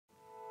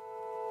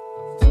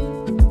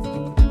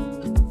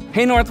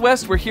Hey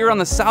Northwest, we're here on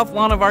the south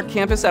lawn of our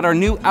campus at our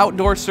new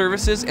outdoor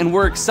services, and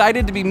we're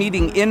excited to be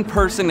meeting in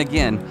person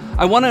again.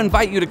 I want to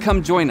invite you to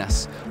come join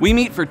us. We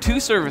meet for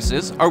 2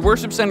 services, our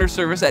worship center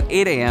service at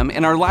 8 a.m.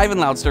 and our live and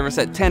loud service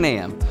at 10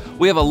 a.m.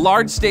 We have a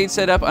large stage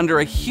set up under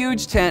a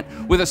huge tent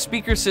with a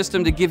speaker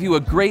system to give you a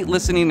great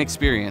listening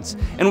experience.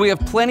 And we have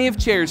plenty of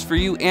chairs for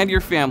you and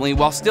your family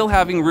while still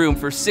having room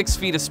for 6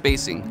 feet of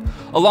spacing.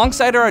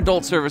 Alongside our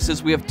adult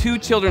services, we have 2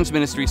 children's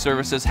ministry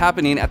services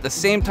happening at the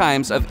same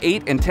times of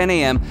 8 and 10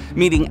 a.m.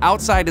 meeting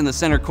outside in the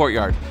center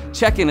courtyard.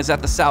 Check-in is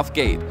at the south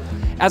gate.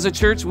 As a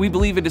church, we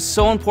believe it is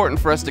so important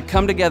for us to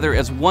come together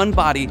as one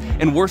body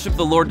and worship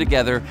the Lord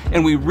together,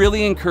 and we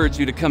really encourage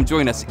you to come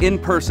join us in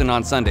person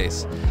on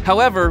Sundays.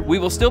 However, we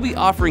will still be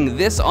offering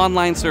this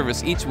online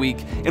service each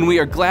week, and we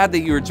are glad that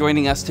you are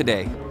joining us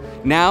today.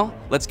 Now,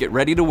 let's get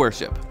ready to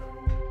worship.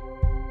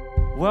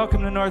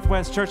 Welcome to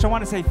Northwest Church. I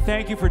want to say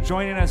thank you for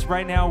joining us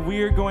right now.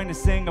 We are going to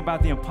sing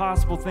about the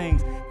impossible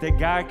things that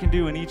God can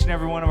do in each and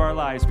every one of our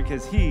lives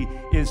because He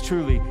is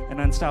truly an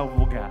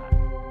unstoppable God.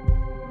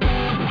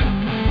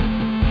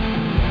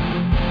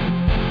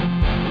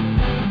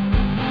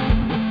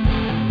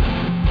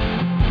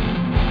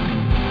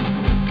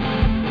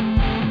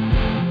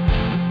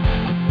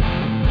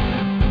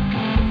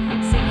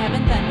 Sing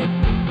Heaven Thundered.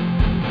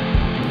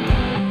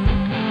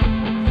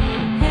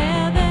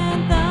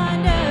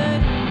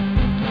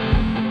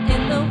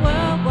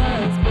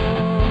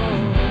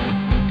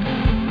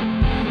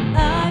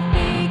 Life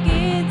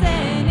begins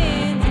and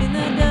ends in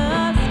the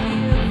dust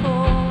you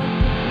fall.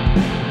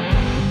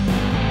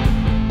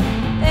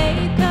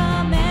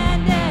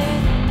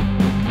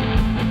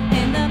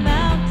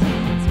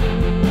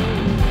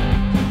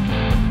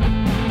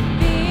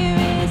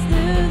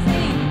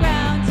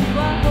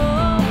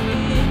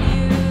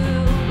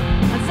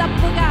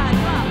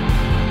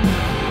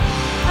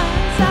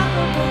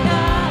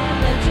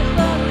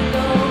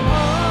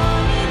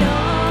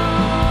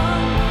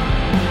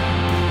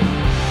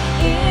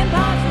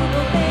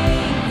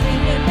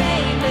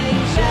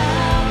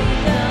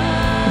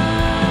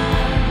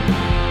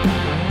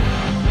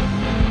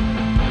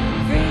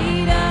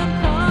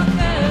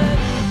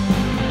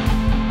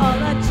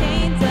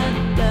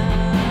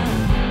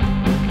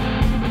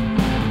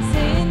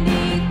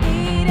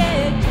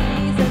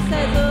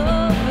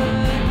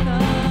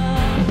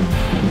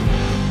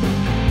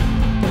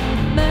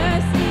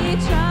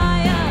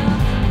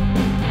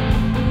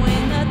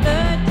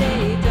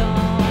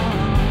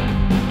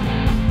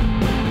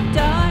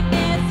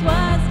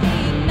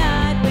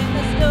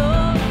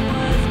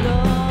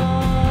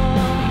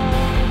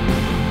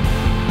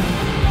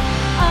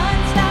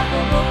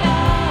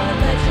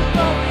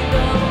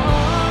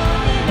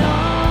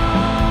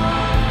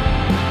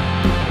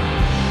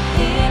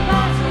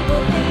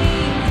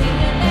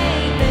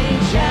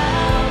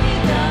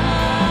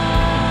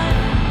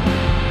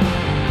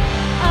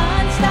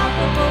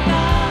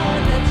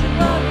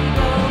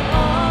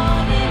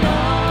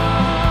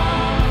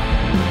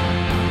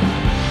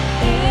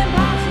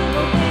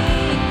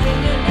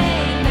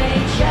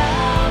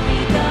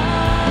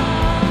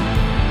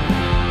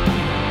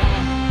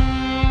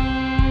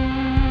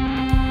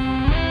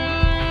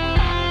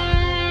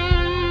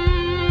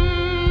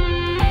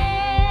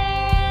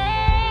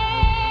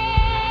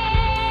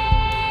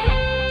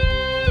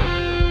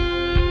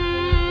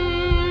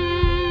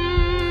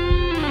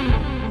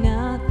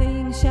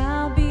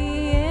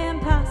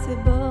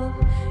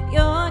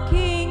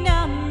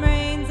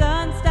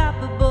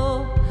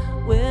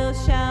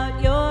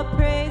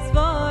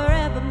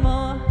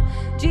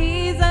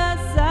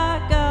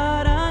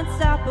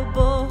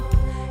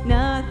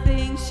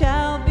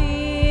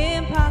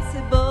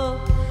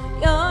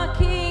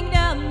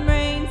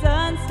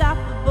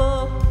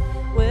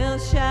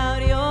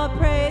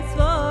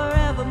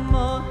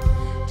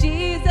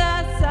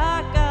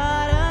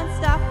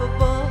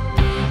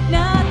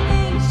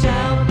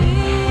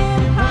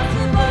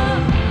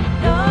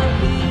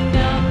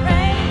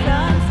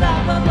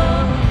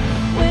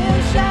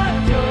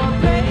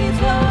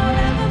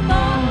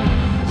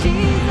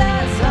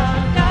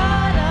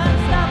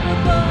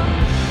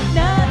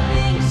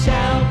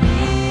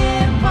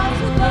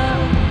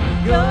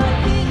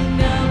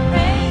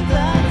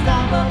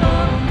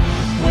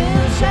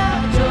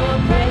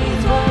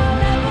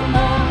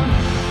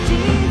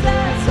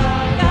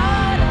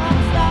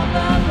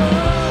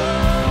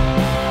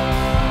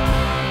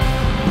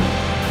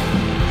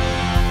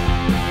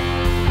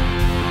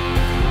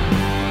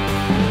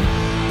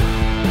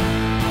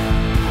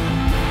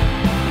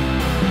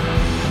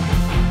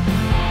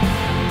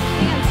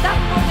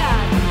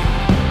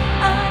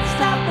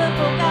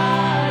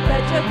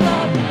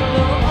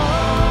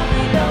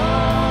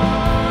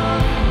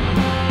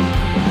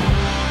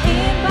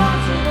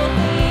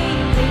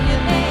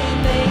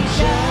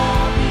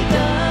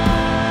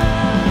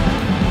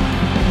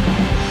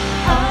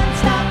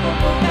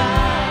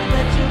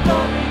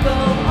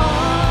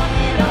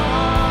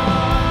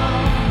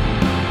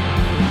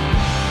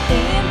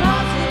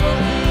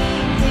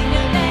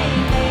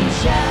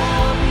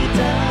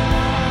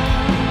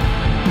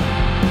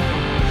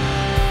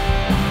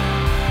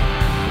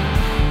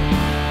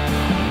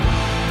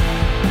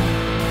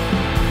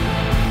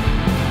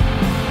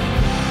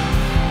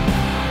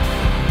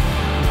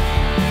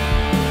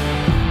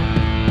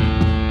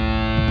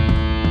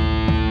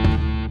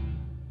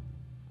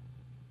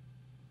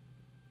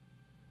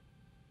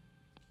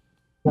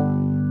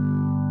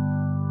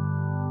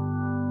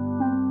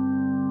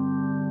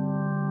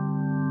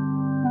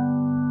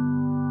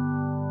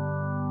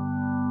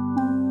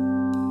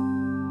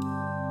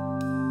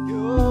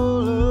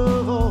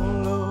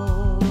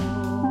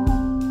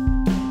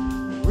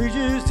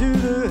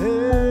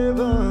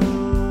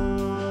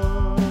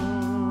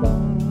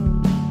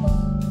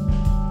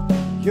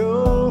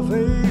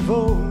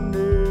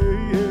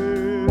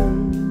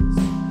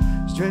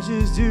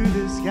 stretches to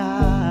the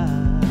sky.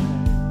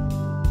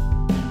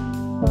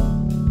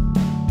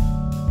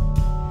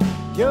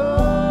 Your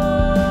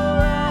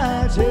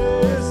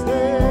righteousness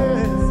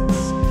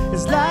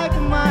is like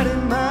the mighty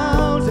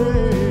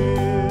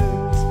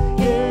mountains.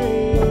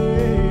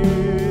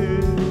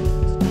 Yes,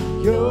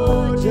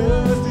 your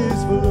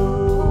justice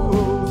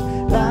flows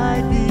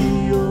like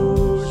the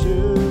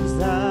ocean's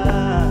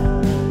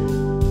tide.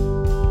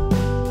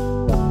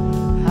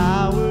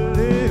 I will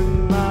lift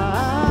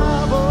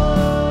my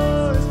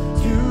voice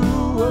to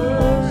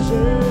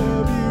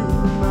worship you,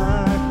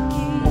 my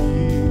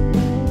King.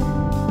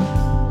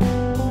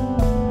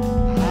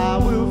 I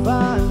will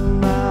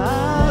find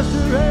my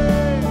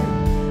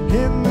strength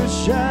in the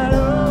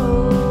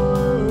shadow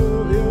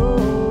of your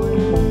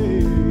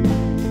wings.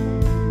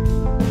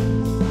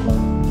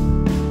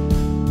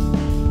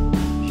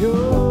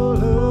 Your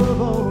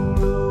love, oh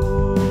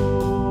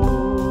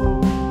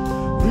Lord,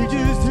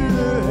 reaches to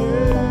the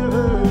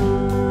heavens.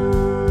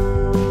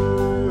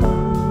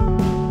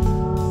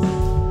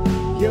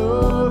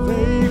 Your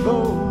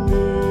faithfulness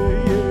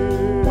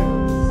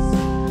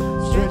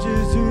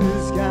stretches to the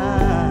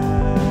sky.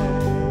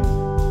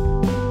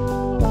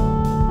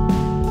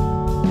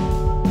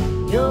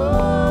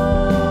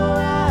 Your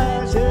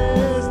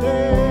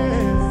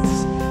righteousness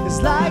is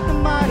like the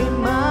mighty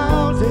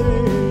mountains.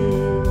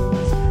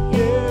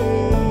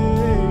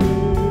 Yes,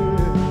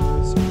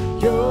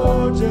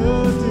 your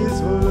justice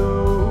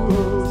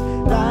flows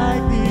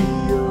like the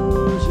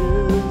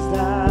ocean's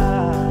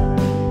tide.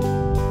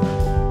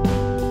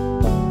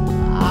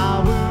 I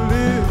will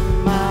lift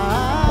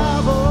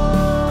my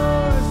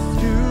voice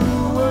to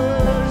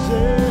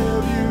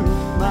worship you,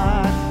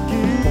 my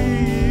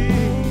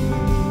King.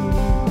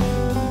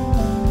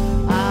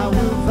 I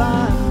will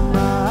find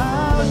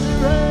my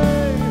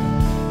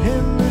strength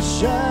in the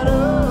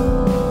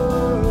shadow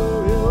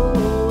of your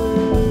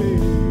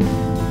wings.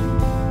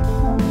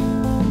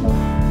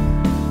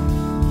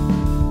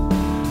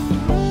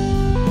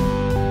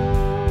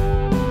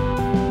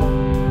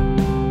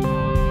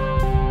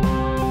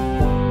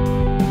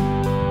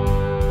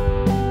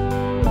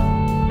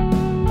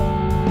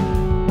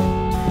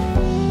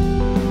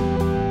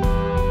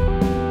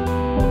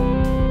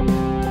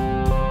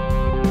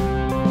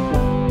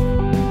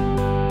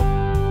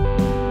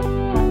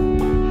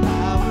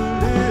 I will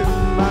lift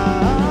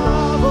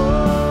my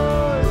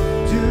voice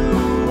to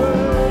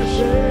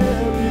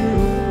worship you,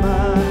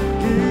 my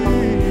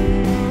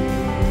King.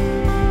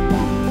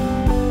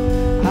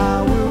 I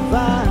will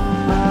find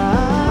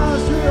my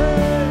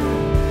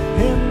strength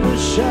in the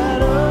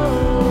shadow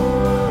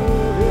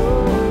of your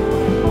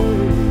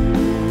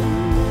wings.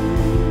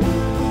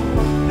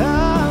 I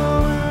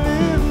will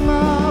lift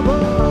my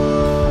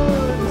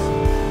voice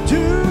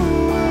to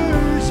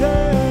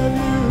worship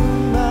you,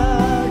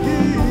 my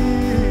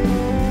King.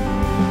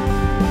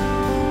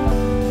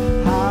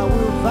 I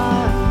will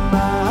find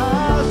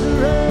my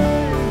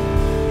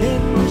strength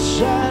in the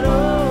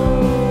shadow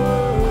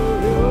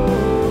of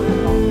your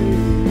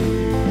wings.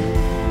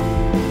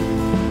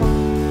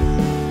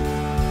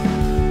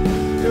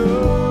 Your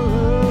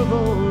love,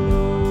 oh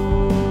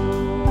Lord,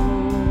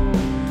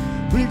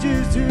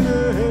 reaches to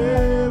the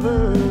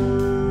heavens.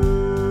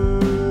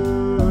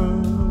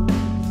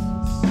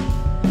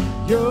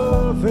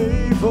 Your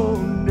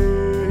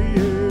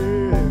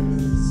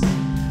faithfulness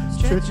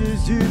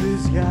stretches to the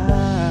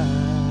sky.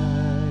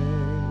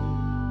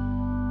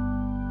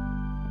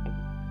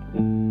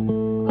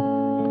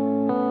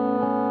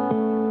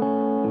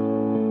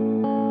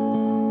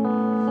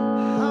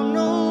 I'm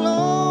no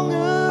longer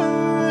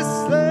a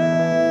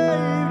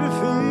slave to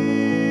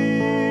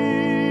fear.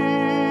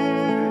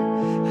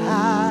 I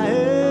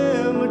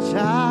am a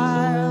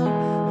child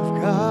of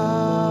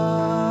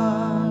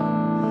God.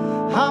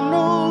 I'm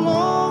no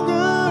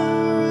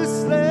longer a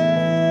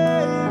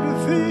slave to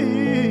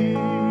fear.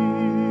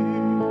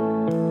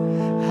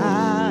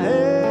 I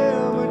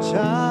am a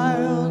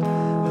child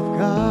of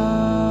God.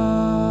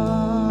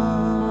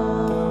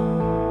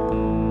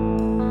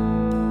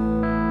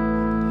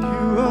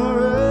 You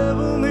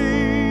unravel me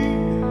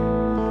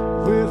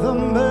with a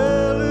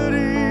melody.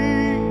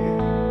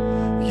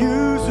 You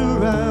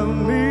surround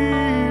me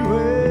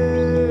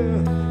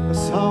with a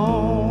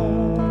song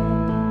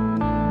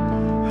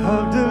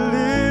of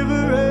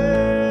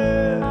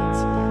deliverance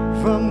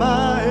from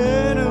my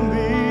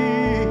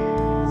enemies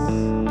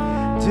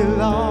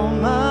till all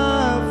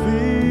my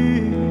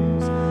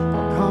fears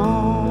are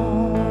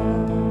gone.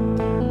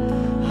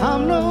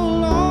 I'm no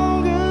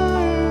longer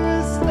a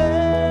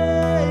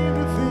slave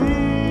to fear.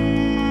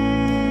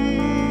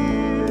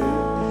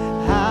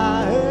 I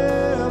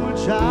am a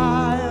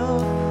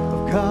child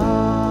of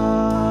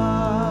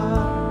God.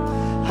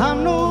 I'm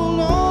no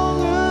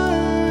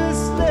longer a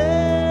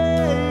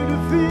slave to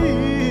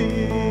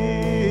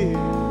fear.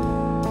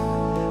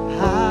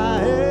 I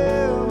am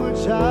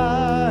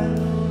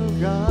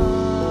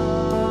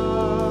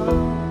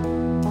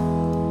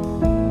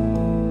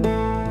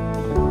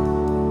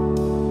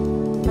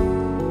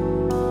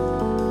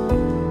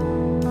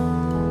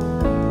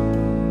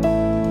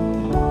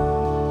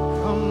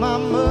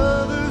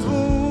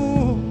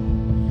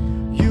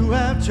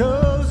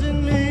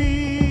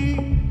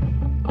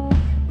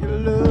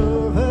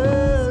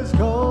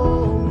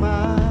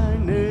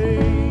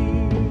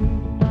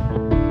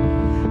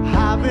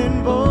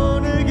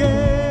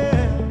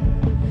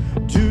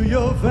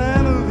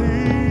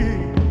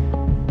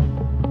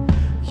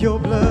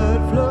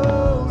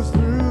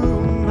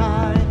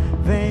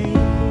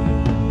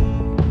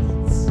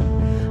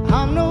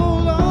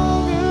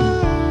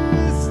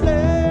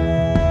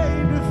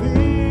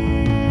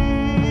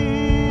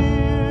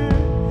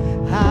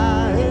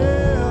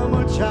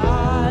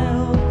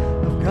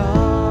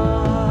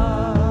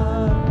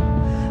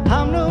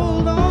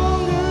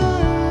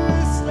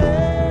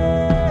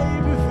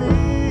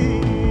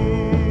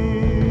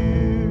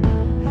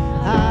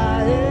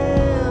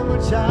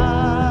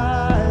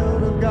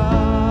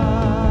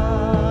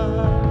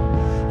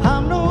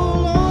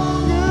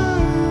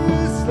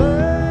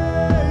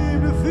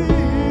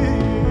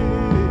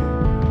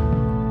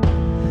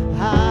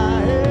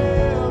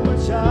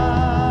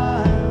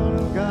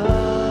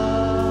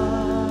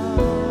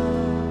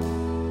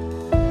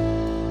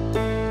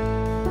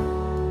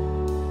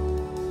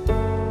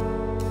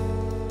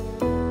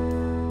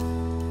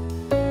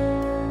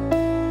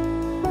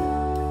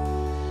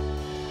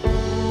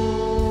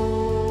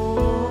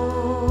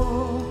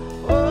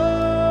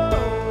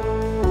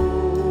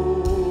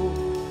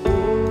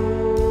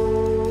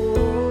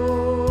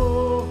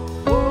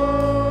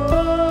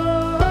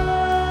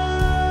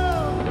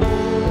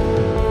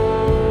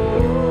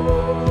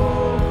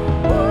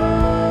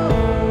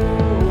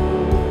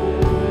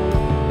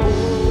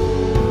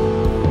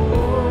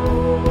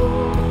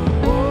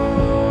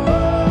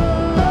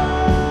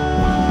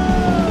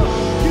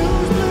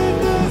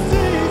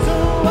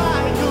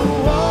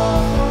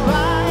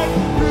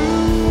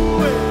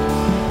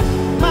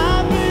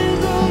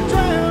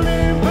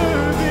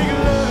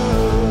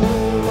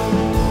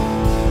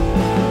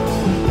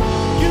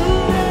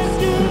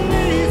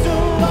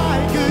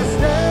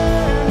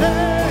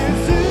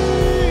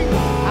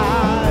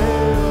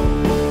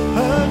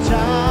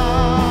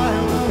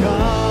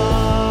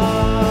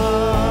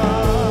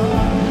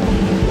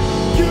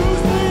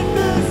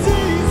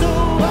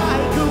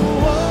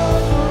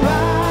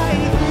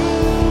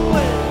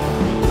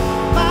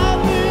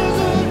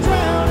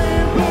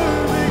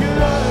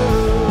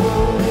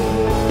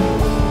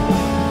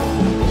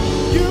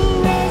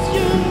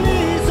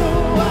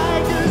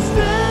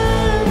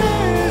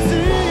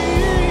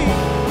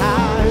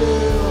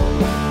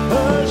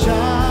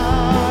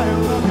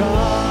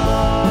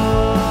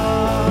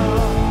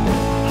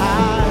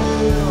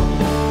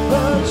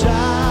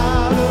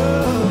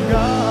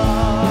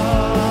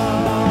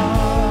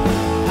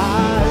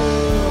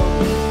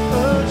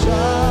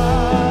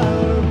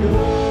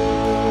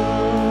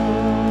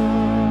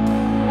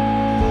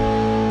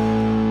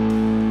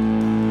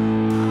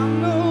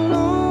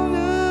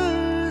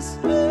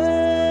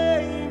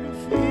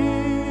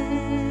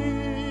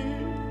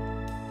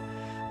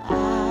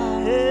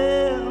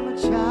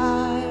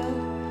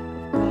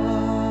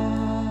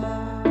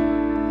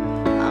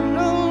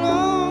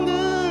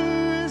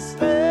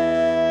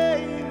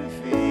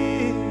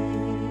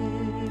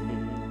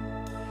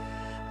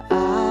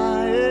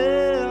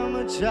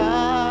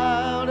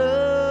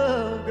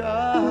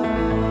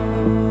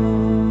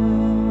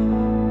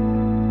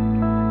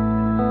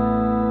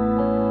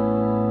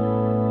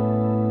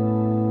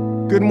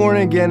Good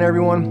morning again,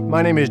 everyone.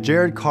 My name is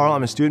Jared Carl.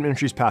 I'm a student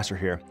ministries pastor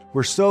here.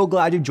 We're so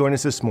glad you joined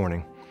us this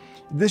morning.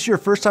 If this is your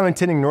first time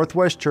attending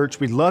Northwest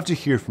Church, we'd love to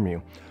hear from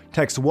you.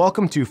 Text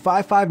WELCOME to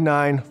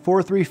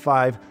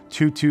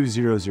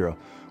 559-435-2200.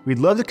 We'd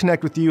love to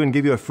connect with you and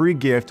give you a free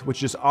gift,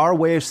 which is our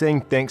way of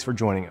saying thanks for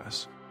joining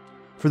us.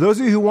 For those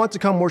of you who want to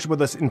come worship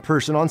with us in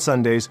person on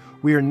Sundays,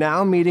 we are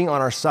now meeting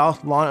on our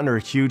south lawn under a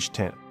huge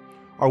tent.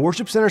 Our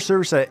worship center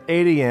service at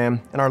 8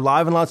 a.m. and our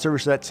live and loud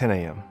service at 10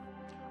 a.m.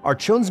 Our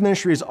children's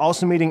ministry is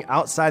also meeting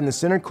outside in the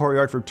center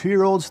courtyard for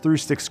 2-year-olds through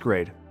 6th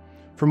grade.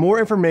 For more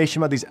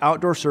information about these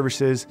outdoor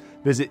services,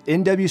 visit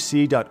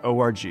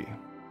nwc.org.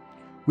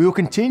 We will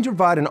continue to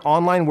provide an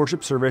online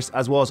worship service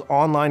as well as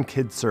online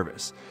kids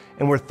service,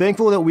 and we're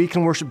thankful that we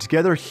can worship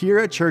together here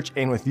at church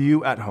and with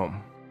you at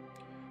home.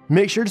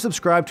 Make sure to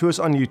subscribe to us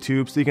on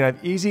YouTube so you can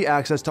have easy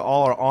access to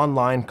all our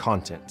online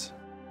content.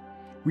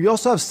 We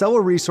also have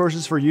several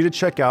resources for you to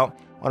check out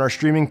on our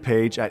streaming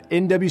page at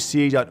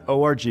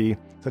nwc.org,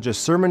 such as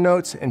sermon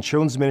notes and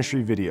children's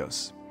ministry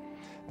videos.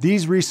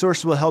 These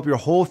resources will help your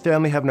whole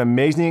family have an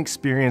amazing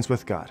experience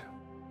with God.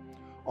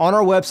 On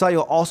our website,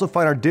 you'll also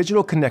find our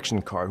digital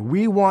connection card.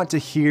 We want to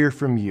hear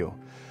from you.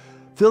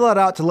 Fill that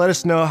out to let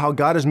us know how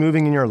God is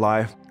moving in your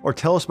life, or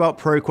tell us about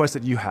prayer requests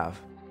that you have.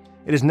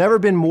 It has never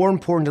been more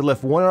important to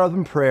lift one another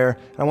in prayer,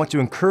 and I want to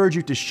encourage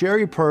you to share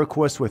your prayer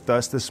requests with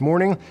us this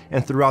morning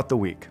and throughout the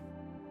week.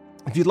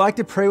 If you'd like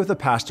to pray with a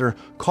pastor,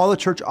 call the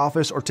church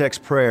office or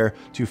text prayer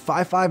to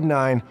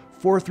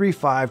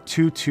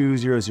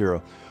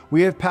 559-435-2200.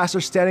 We have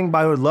pastors standing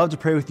by who would love to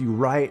pray with you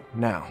right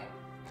now.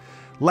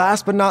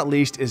 Last but not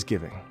least is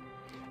giving.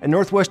 At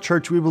Northwest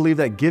Church, we believe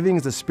that giving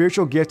is a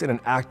spiritual gift and an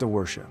act of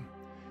worship.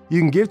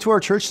 You can give to our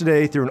church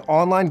today through an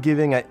online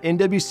giving at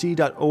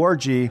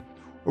nwc.org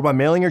or by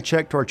mailing your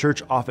check to our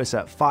church office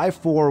at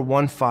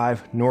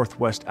 5415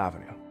 Northwest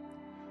Avenue.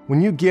 When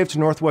you give to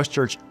Northwest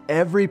Church,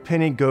 every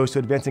penny goes to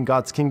advancing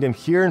God's kingdom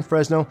here in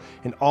Fresno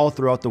and all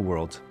throughout the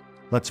world.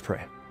 Let's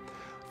pray.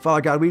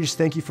 Father God, we just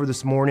thank you for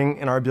this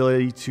morning and our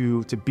ability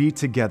to be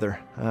together,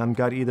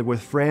 God, either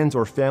with friends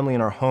or family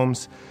in our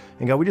homes.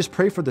 And God, we just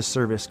pray for this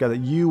service, God, that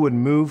you would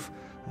move,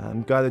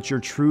 God, that your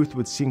truth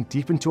would sink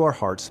deep into our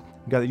hearts,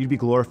 God, that you'd be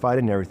glorified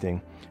in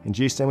everything. In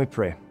Jesus' name we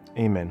pray,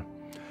 amen.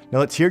 Now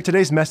let's hear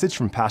today's message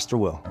from Pastor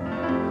Will.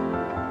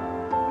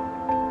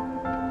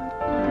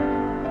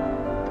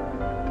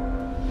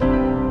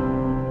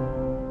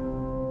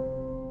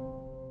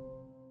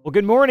 Well,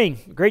 good morning.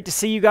 Great to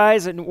see you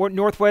guys at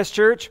Northwest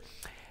Church.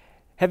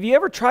 Have you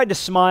ever tried to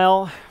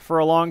smile for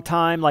a long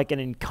time, like an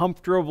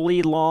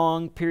uncomfortably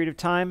long period of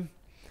time?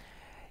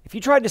 If you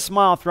tried to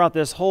smile throughout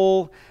this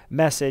whole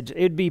message,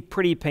 it'd be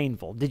pretty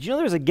painful. Did you know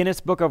there's a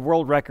Guinness Book of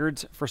World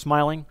Records for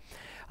smiling?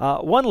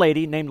 One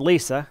lady named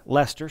Lisa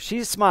Lester,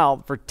 she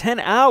smiled for 10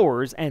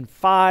 hours and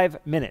 5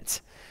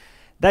 minutes.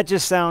 That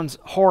just sounds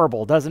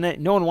horrible, doesn't it?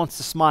 No one wants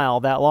to smile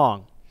that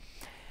long.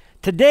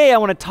 Today, I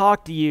want to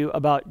talk to you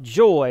about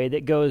joy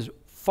that goes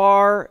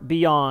far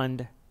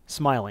beyond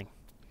smiling.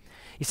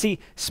 You see,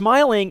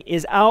 smiling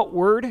is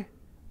outward,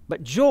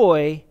 but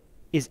joy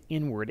is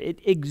inward. It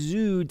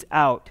exudes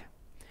out.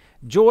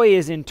 Joy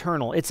is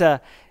internal. It's an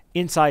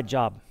inside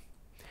job.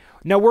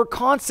 Now, we're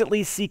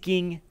constantly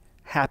seeking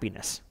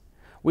happiness.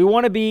 We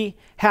want to be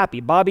happy.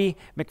 Bobby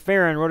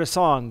McFerrin wrote a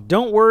song,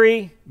 "Don't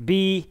worry,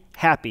 be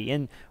happy."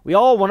 And we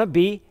all want to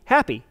be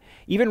happy.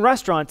 Even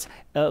restaurants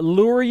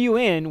lure you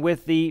in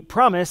with the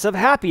promise of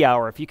happy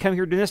hour. If you come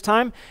here during this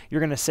time,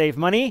 you're going to save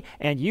money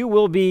and you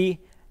will be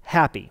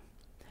happy.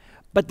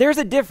 But there's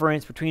a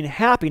difference between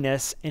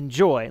happiness and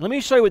joy. Let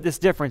me show you what this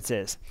difference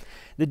is.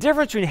 The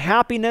difference between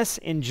happiness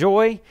and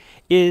joy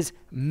is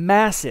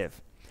massive.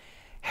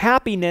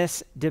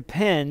 Happiness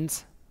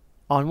depends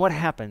on what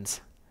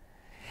happens.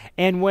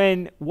 And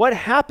when what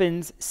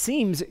happens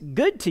seems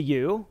good to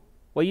you,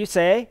 well, you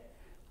say,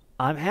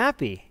 I'm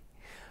happy.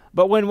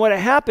 But when what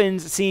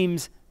happens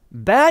seems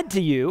bad to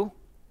you,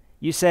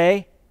 you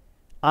say,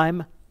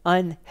 I'm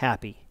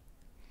unhappy.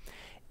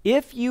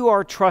 If you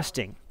are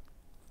trusting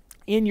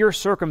in your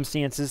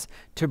circumstances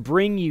to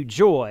bring you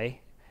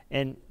joy,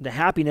 and the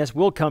happiness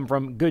will come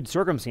from good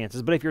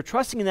circumstances, but if you're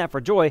trusting in that for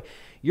joy,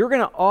 you're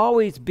going to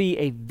always be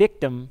a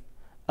victim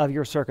of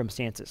your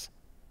circumstances.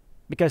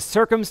 Because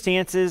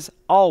circumstances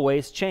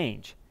always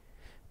change.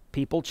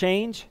 People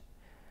change,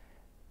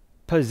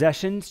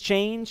 possessions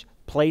change,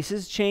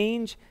 places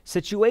change,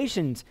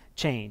 situations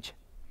change.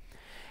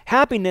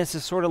 Happiness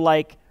is sort of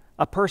like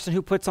a person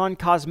who puts on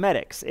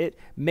cosmetics. It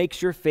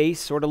makes your face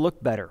sort of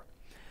look better.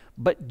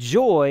 But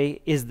joy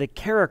is the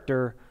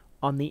character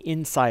on the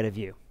inside of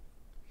you.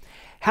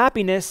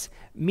 Happiness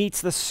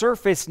meets the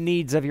surface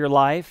needs of your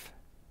life,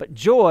 but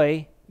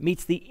joy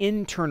meets the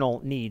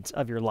internal needs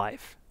of your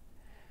life.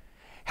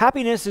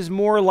 Happiness is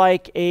more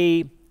like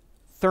a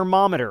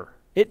thermometer.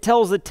 It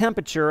tells the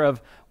temperature of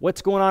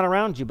what's going on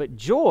around you, but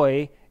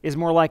joy is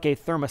more like a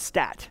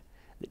thermostat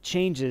that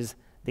changes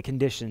the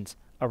conditions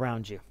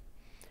around you.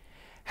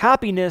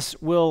 Happiness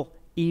will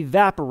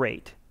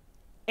evaporate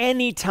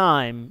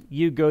anytime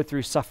you go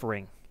through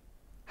suffering.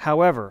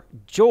 However,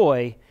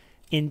 joy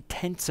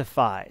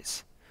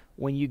intensifies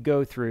when you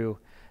go through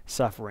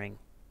suffering.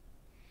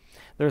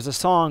 There's a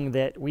song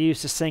that we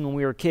used to sing when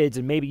we were kids,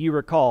 and maybe you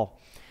recall.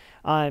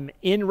 I'm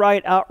in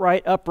right,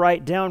 outright,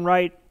 upright,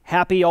 downright,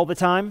 happy all the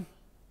time.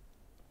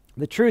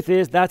 The truth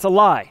is, that's a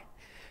lie.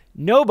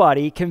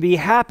 Nobody can be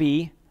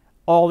happy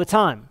all the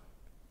time.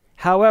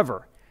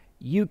 However,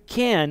 you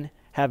can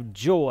have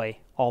joy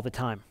all the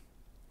time.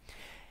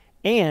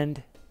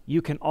 And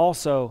you can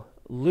also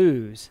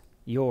lose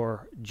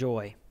your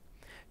joy.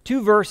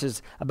 2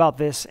 verses about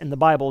this in the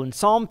Bible. In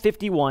Psalm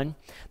 51,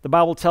 the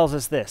Bible tells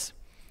us this: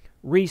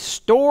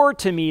 restore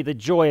to me the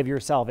joy of your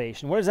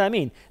salvation. What does that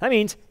mean? That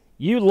means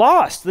you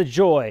lost the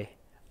joy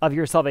of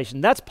your salvation.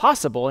 That's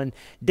possible. And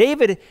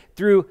David,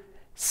 through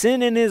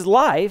sin in his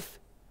life,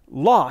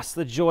 lost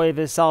the joy of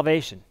his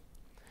salvation.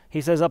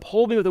 He says,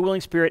 uphold me with a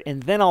willing spirit,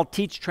 and then I'll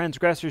teach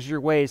transgressors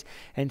your ways,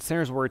 and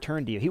sinners will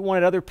return to you. He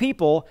wanted other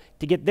people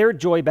to get their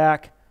joy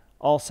back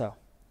also.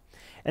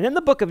 And then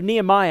the book of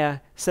Nehemiah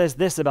says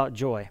this about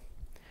joy: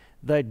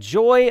 the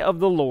joy of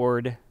the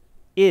Lord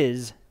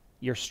is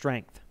your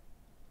strength.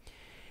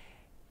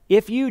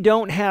 If you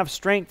don't have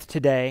strength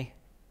today,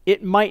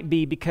 it might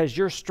be because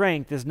your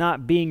strength is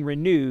not being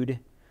renewed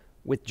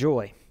with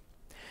joy.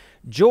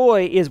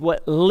 Joy is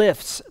what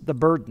lifts the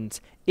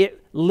burdens.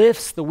 It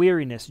lifts the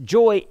weariness.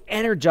 Joy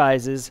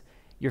energizes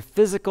your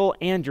physical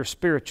and your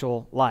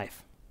spiritual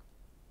life.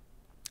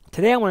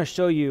 Today I want to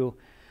show you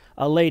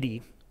a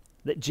lady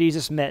that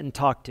Jesus met and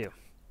talked to.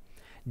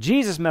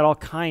 Jesus met all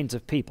kinds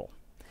of people.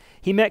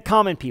 He met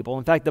common people.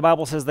 In fact, the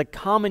Bible says the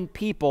common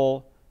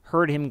people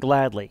heard him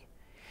gladly.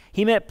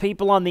 He met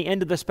people on the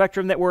end of the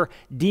spectrum that were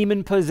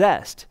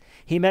demon-possessed.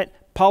 He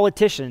met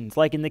politicians,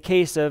 like in the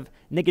case of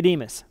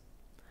Nicodemus.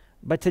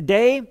 But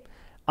today,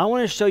 I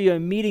want to show you a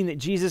meeting that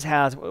Jesus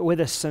has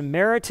with a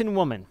Samaritan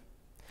woman.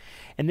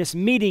 And this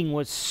meeting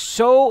was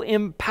so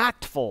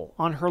impactful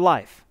on her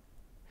life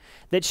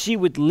that she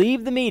would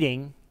leave the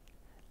meeting,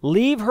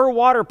 leave her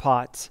water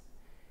pots,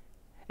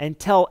 and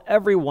tell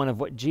everyone of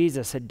what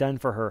Jesus had done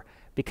for her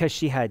because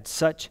she had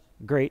such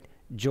great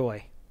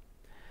joy.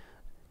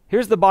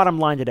 Here's the bottom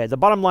line today. The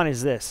bottom line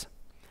is this: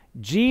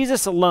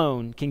 Jesus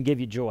alone can give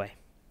you joy.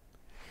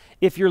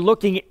 If you're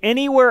looking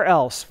anywhere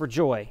else for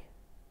joy,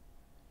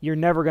 you're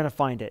never going to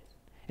find it.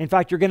 In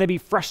fact, you're going to be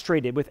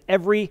frustrated with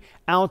every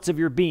ounce of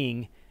your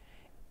being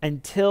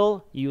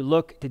until you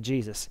look to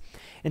Jesus.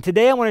 And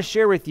today I want to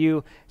share with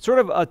you sort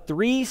of a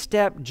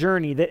 3-step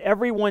journey that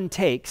everyone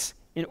takes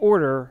in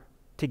order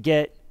to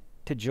get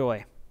to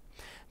joy.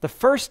 The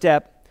first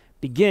step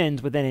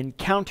begins with an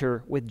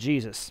encounter with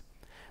Jesus.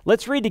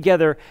 Let's read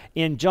together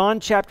in John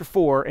chapter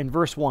 4 and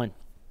verse 1.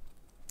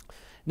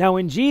 Now,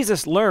 when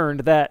Jesus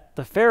learned that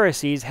the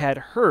Pharisees had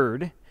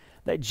heard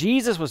that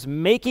Jesus was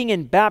making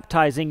and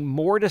baptizing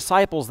more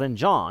disciples than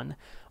John,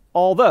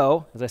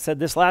 although, as I said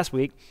this last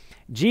week,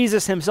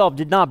 Jesus himself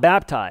did not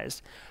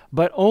baptize,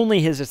 but only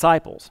his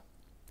disciples,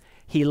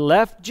 he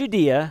left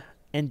Judea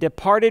and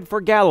departed for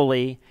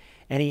Galilee,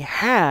 and he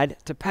had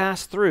to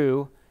pass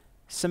through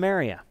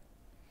Samaria.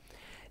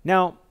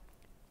 Now,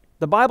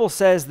 the Bible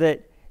says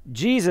that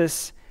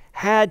Jesus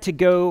had to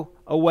go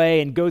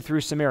away and go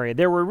through Samaria.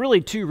 There were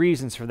really 2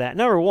 reasons for that.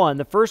 Number one,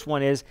 the first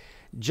one is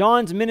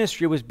John's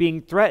ministry was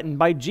being threatened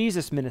by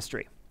Jesus'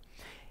 ministry.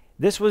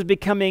 This was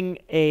becoming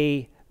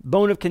a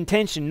bone of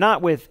contention,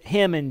 not with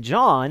him and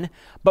John,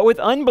 but with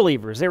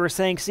unbelievers. They were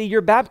saying, see,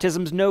 your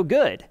baptism's no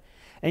good.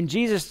 And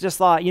Jesus just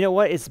thought, you know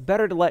what, it's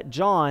better to let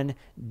John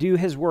do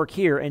his work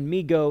here and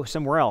me go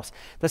somewhere else.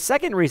 The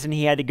second reason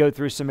he had to go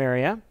through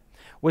Samaria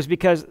was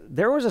because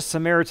there was a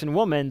Samaritan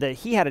woman that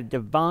he had a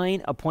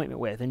divine appointment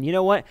with. And you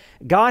know what?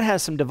 God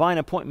has some divine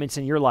appointments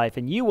in your life,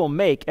 and you will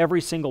make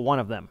every single one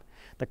of them.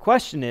 The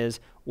question is,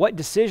 what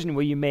decision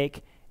will you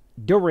make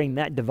during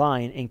that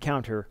divine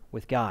encounter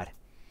with God?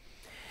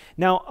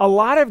 Now, a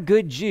lot of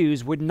good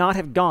Jews would not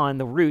have gone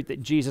the route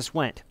that Jesus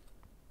went.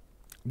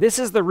 This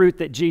is the route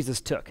that Jesus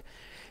took.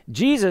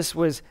 Jesus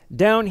was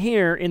down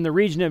here in the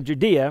region of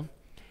Judea,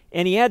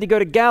 and he had to go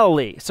to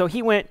Galilee. So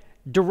he went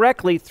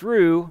directly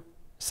through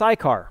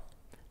Sychar.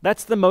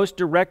 That's the most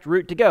direct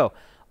route to go.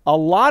 A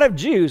lot of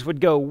Jews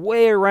would go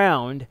way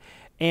around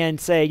and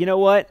say, you know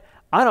what?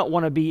 I don't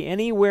want to be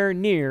anywhere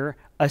near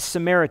a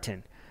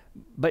Samaritan.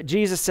 But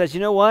Jesus says,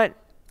 you know what?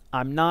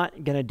 I'm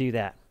not going to do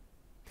that.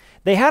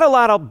 They had a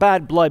lot of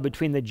bad blood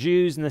between the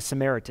Jews and the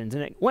Samaritans,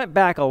 and it went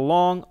back a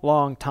long,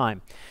 long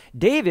time.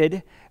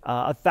 David,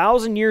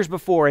 1,000 years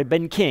before, had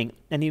been king,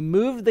 and he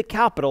moved the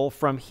capital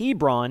from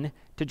Hebron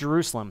to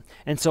Jerusalem.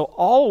 And so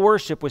all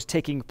worship was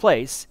taking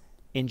place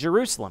in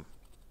Jerusalem.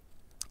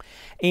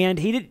 And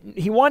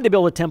he wanted to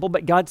build a temple,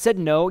 but God said,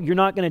 no, you're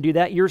not going to do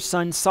that. Your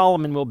son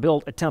Solomon will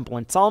build a temple.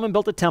 And Solomon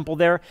built a temple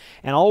there,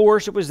 and all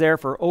worship was there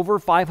for over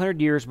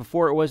 500 years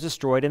before it was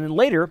destroyed. And then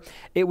later,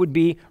 it would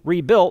be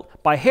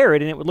rebuilt by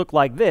Herod, and it would look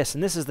like this.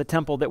 And this is the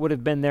temple that would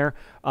have been there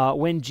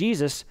when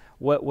Jesus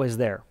was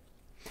there.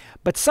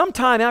 But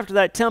sometime after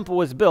that temple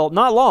was built,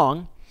 not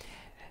long,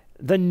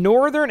 the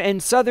northern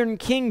and southern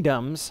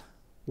kingdoms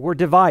were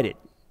divided.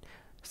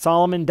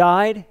 Solomon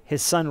died.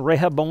 His son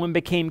Rehoboam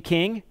became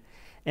king.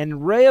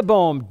 And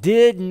Rehoboam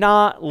did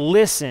not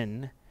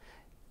listen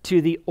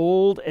to the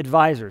old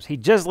advisors. He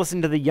just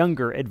listened to the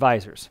younger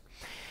advisors.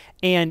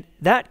 And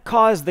that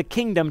caused the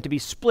kingdom to be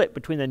split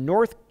between the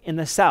north and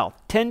the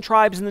south. 10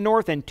 tribes in the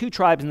north and 2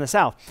 tribes in the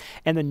south.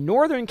 And the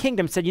northern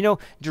kingdom said,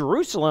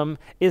 Jerusalem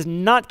is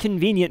not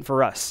convenient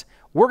for us.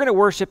 We're going to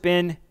worship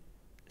in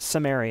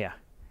Samaria.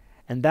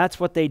 And that's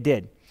what they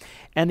did.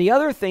 And the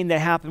other thing that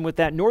happened with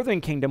that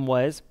northern kingdom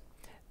was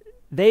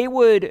they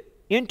would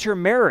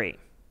intermarry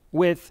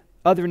with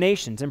other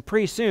nations. And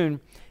pretty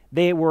soon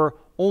they were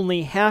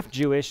only half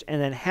Jewish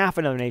and then half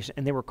another nation,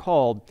 and they were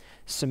called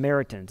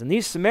Samaritans. And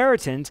these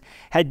Samaritans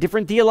had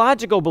different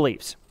theological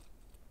beliefs.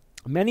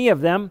 Many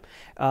of them,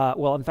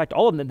 in fact,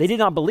 all of them, they did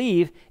not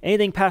believe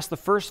anything past the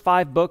first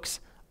 5 books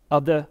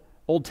of the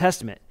Old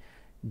Testament.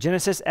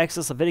 Genesis,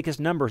 Exodus, Leviticus,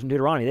 Numbers, and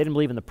Deuteronomy. They didn't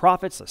believe in the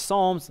prophets, the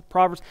Psalms, the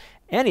Proverbs,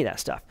 any of that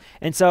stuff.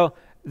 And so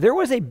there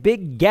was a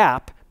big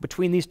gap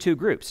between these two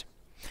groups.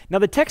 Now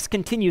the text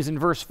continues in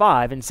verse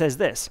 5 and says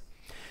this.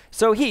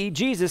 So he,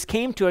 Jesus,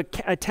 came to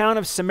a town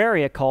of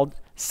Samaria called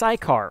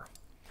Sychar,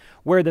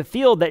 where the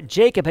field that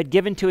Jacob had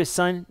given to his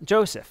son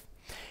Joseph.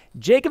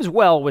 Jacob's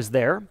well was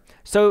there,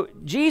 so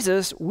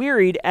Jesus,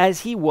 wearied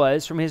as he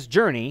was from his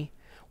journey,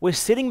 was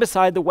sitting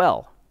beside the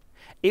well.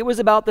 It was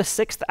about the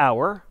 6th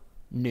hour,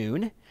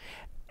 noon,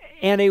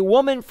 and a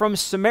woman from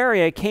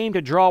Samaria came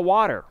to draw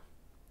water.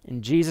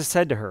 And Jesus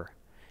said to her,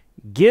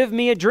 "Give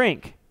me a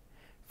drink,"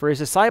 for his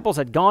disciples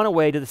had gone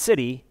away to the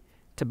city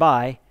to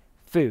buy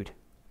food.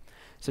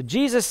 So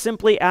Jesus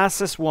simply asked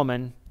this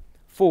woman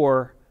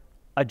for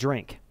a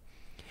drink.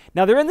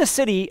 Now they're in the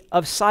city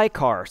of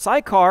Sychar.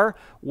 Sychar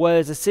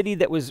was a city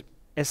that was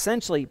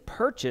essentially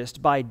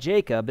purchased by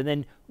Jacob and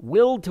then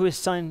willed to his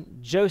son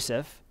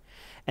Joseph.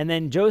 And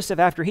then Joseph,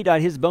 after he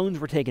died, his bones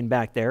were taken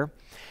back there.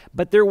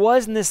 But there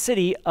was in this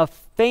city a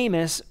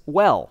famous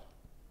well.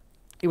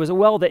 It was a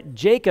well that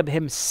Jacob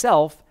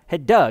himself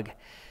had dug,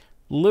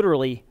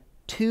 literally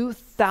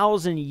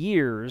 2,000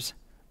 years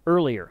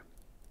earlier.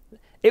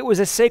 It was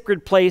a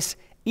sacred place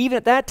even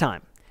at that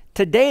time.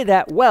 Today,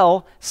 that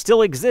well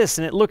still exists,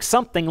 and it looks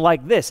something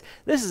like this.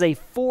 This is a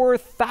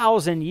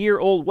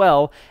 4,000-year-old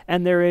well,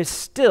 and there is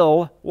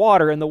still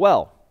water in the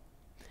well.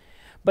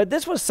 But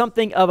this was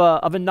something of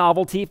a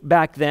novelty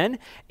back then,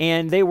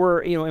 and they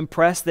were,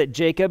 impressed that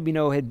Jacob,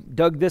 had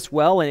dug this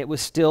well, and it was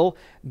still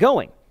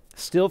going,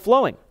 still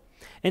flowing.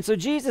 And so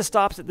Jesus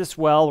stops at this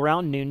well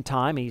around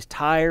noontime. He's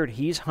tired,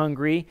 he's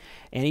hungry,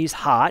 and he's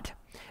hot,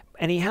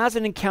 and he has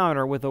an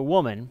encounter with a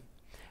woman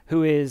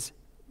who is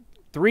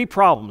 3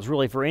 problems,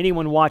 really, for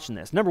anyone watching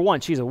this. Number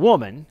 1, she's a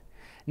woman.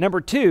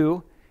 Number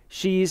 2,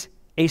 she's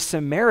a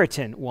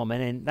Samaritan woman,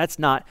 and that's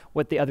not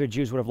what the other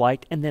Jews would have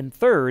liked. And then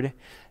third,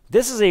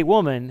 this is a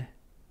woman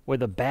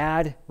with a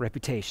bad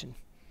reputation.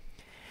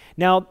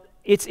 Now,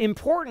 it's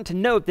important to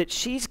note that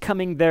she's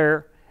coming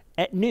there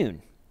at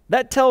noon.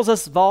 That tells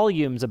us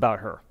volumes about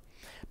her,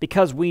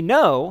 because we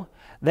know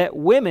that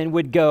women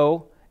would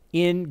go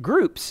in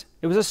groups.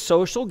 It was a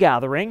social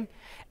gathering,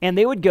 and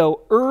they would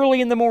go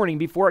early in the morning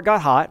before it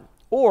got hot,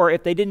 or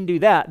if they didn't do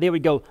that, they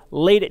would go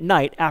late at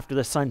night after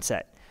the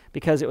sunset,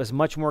 because it was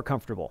much more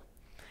comfortable.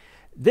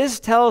 This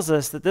tells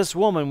us that this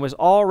woman was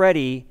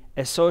already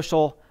a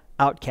social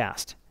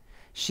outcast.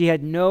 She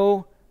had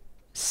no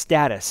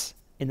status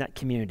in that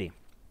community.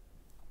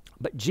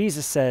 But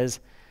Jesus says,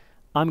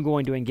 I'm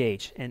going to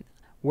engage, and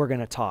we're going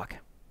to talk.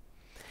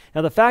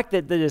 Now, the fact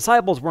that the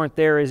disciples weren't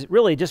there is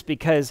really just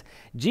because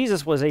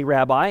Jesus was a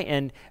rabbi,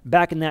 and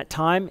back in that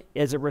time,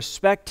 as a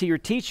respect to your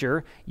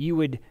teacher, you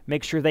would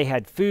make sure they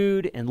had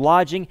food and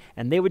lodging,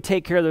 and they would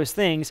take care of those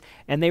things,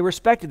 and they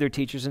respected their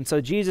teachers. And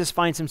so Jesus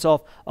finds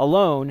himself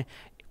alone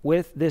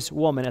with this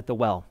woman at the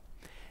well.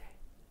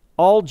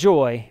 All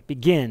joy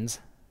begins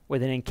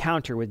with an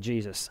encounter with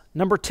Jesus.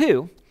 Number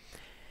 2,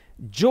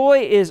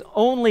 joy is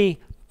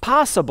only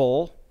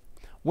possible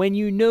when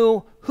you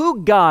know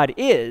who God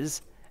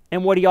is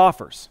and what he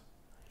offers.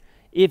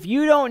 If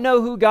you don't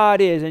know who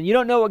God is and you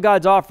don't know what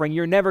God's offering,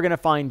 you're never going to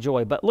find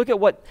joy. But look at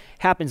what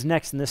happens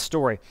next in this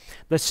story.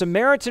 The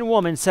Samaritan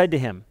woman said to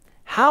him,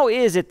 "How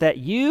is it that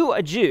you,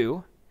 a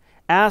Jew,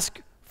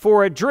 ask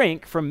for a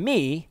drink from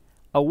me,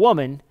 a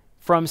woman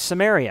from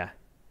Samaria?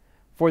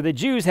 For the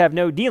Jews have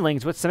no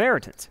dealings with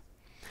Samaritans."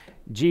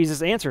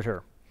 Jesus answered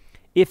her,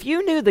 "If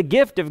you knew the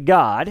gift of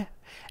God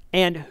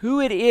and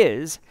who it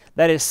is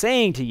that is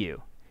saying to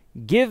you,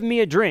 'Give me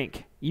a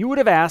drink,' you would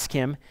have asked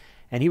him,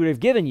 and he would have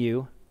given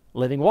you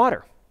living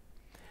water."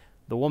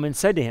 The woman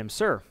said to him,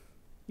 "Sir,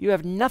 you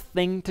have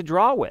nothing to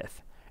draw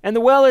with, and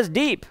the well is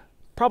deep,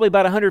 probably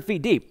about 100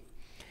 feet deep.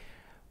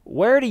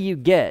 Where do you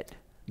get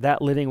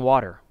that living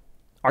water?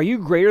 Are you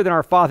greater than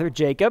our father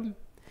Jacob?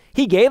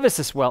 He gave us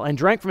this well and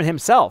drank from it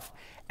himself,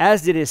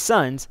 as did his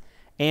sons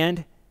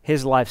and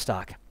his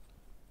livestock."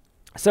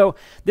 So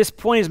this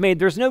point is made.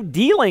 There's no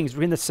dealings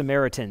between the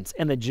Samaritans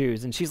and the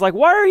Jews. And she's like,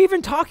 "Why are you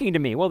even talking to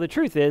me?" Well, the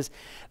truth is,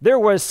 there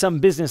was some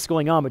business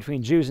going on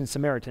between Jews and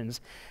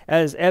Samaritans,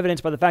 as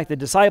evidenced by the fact that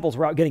disciples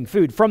were out getting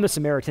food from the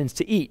Samaritans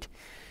to eat.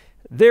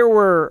 There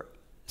were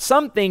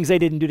Some things they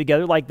didn't do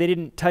together, like they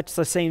didn't touch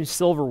the same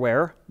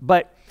silverware,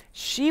 but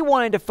she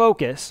wanted to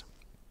focus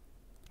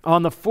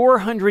on the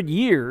 400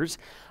 years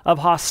of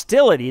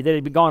hostility that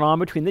had gone on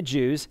between the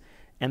Jews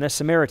and the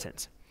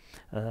Samaritans.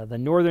 The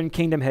northern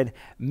kingdom had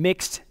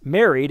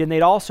married, and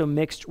they'd also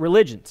mixed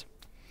religions.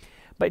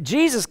 But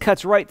Jesus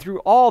cuts right through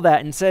all that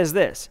and says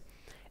this: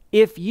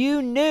 if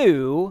you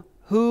knew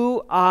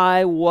who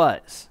I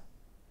was,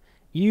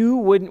 you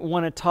wouldn't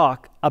want to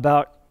talk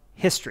about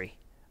history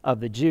of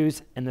the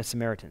Jews and the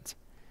Samaritans.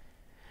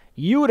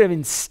 You would have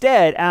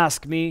instead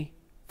asked me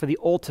for the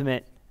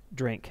ultimate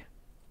drink.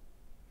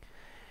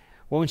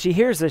 Well, when she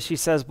hears this, she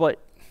says, but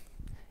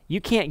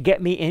you can't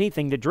get me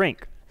anything to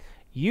drink.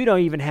 You don't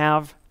even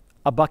have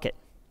a bucket.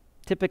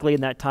 Typically in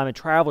that time, a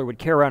traveler would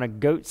carry around a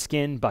goat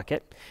skin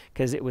bucket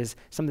because it was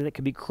something that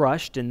could be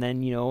crushed, and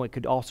then, it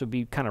could also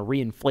be kind of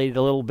reinflated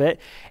a little bit,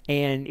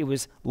 and it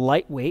was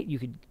lightweight. You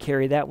could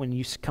carry that when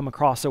you come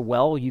across a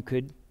well, you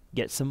could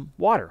get some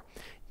water.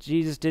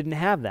 Jesus didn't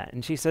have that,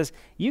 and she says,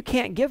 you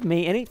can't give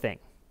me anything.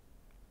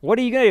 What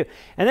are you going to do?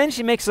 And then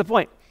she makes the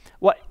point,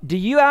 what, do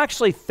you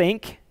actually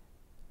think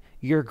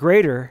you're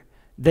greater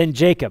than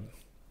Jacob?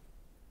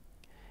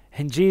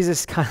 And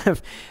Jesus kind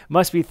of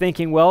must be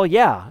thinking, well,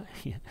 yeah,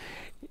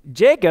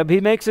 Jacob,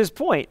 he makes his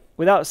point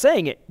without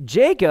saying it.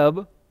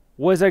 Jacob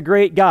was a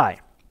great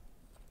guy.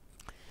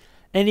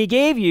 And he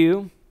gave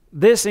you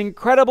this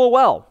incredible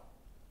well.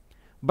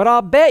 But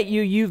I'll bet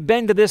you've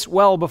been to this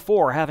well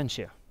before, haven't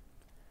you?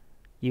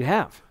 You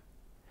have.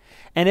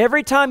 And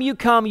every time you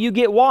come, you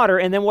get water,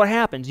 and then what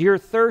happens? You're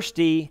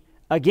thirsty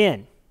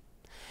again.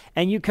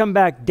 And you come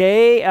back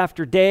day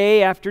after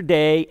day after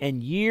day,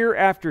 and year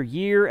after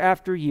year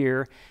after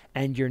year,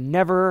 and you're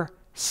never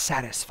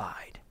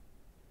satisfied.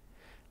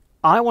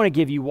 I want to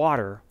give you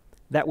water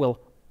that will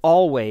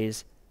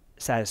always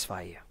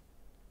satisfy you.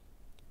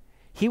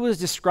 He was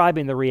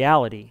describing the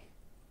reality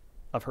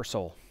of her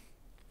soul.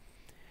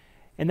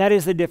 And that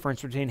is the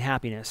difference between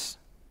happiness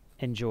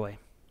and joy.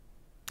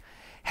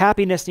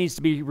 Happiness needs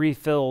to be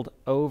refilled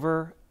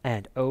over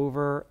and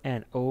over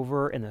and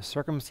over, and the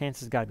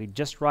circumstances got to be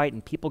just right,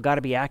 and people got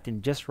to be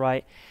acting just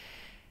right,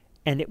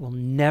 and it will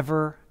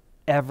never,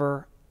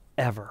 ever,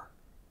 ever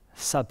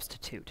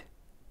substitute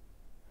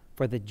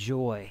for the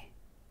joy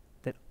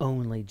that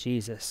only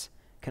Jesus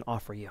can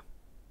offer you.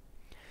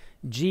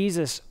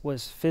 Jesus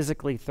was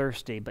physically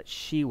thirsty, but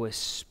she was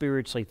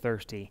spiritually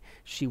thirsty.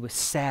 She was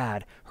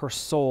sad. Her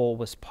soul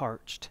was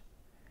parched.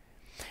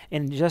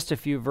 In just a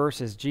few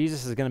verses,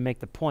 Jesus is going to make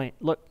the point,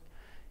 look,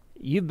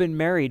 you've been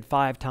married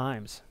 5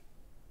 times,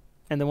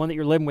 and the one that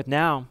you're living with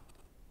now,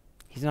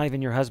 he's not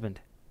even your husband.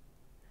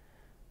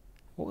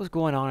 What was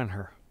going on in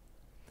her?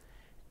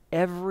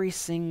 Every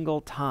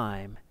single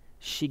time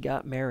she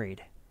got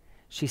married,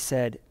 she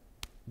said,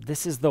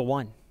 this is the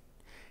one.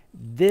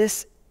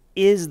 This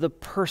is the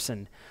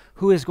person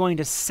who is going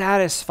to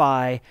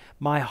satisfy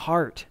my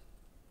heart.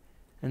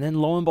 And then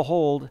lo and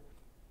behold,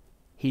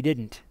 he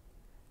didn't.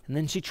 And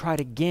then she tried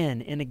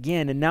again and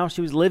again, and now she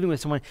was living with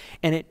someone,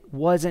 and it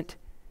wasn't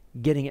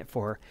getting it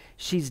for her.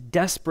 She's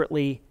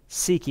desperately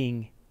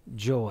seeking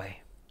joy.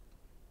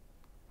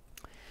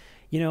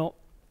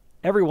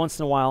 Every once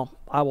in a while,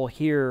 I will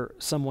hear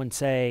someone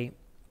say,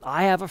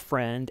 I have a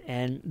friend,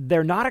 and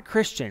they're not a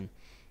Christian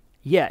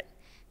yet,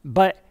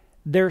 but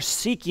they're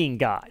seeking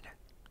God.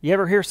 You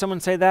ever hear someone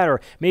say that?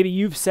 Or maybe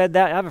you've said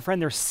that. I have a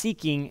friend, they're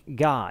seeking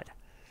God.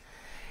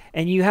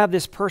 And you have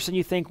this person,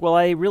 you think, well,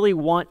 I really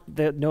want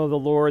to know the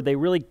Lord. They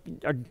really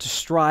are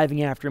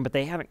striving after him, but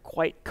they haven't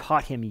quite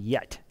caught him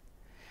yet.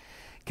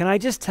 Can I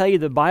just tell you,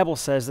 the Bible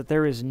says that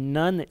there is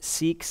none that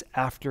seeks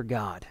after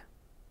God.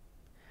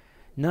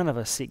 None of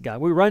us seek God.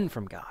 We run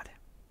from God.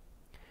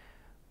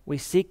 We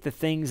seek the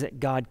things that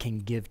God can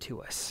give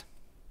to us.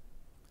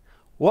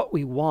 What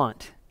we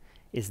want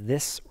is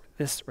this,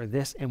 or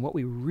this, and what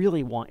we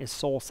really want is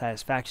soul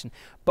satisfaction.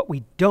 But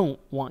we don't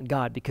want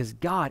God because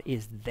God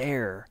is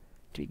there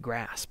to be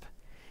grasped.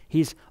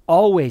 He's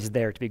always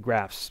there to be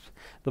grasped,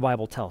 the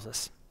Bible tells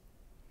us.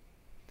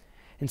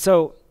 And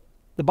so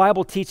the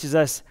Bible teaches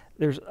us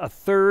there's a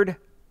third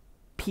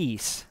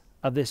piece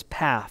of this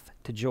path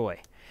to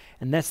joy.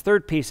 And that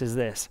third piece is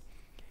this.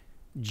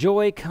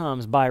 Joy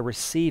comes by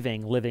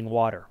receiving living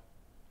water.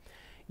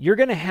 You're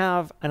going to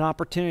have an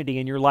opportunity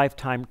in your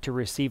lifetime to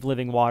receive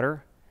living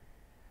water,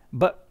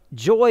 but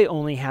joy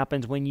only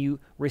happens when you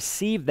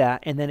receive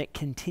that, and then it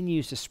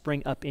continues to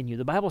spring up in you.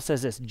 The Bible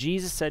says this.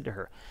 Jesus said to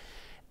her,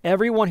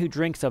 everyone who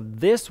drinks of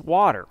this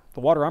water, the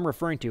water I'm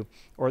referring to,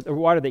 or the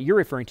water that you're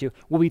referring to,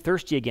 will be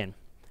thirsty again.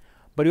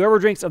 But whoever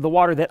drinks of the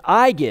water that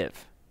I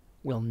give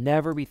will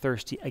never be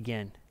thirsty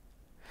again.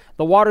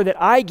 The water that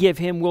I give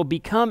him will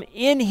become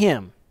in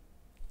him.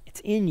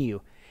 It's in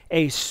you.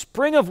 A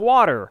spring of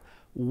water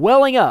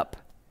welling up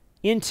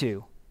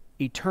into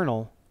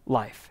eternal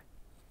life.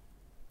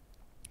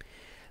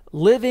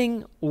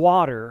 Living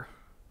water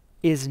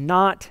is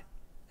not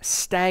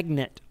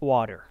stagnant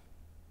water.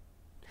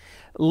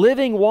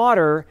 Living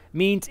water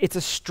means it's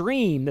a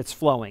stream that's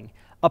flowing.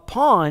 A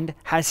pond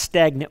has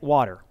stagnant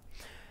water.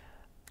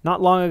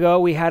 Not long ago,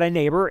 we had a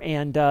neighbor,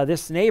 and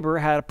this neighbor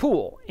had a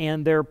pool,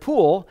 and their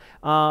pool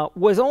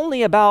was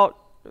only about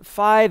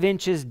 5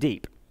 inches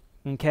deep,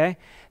 okay?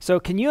 So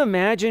can you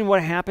imagine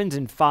what happens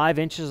in 5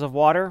 inches of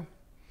water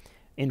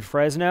in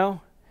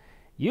Fresno?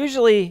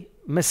 Usually,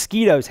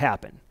 mosquitoes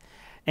happen.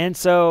 And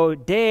so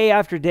day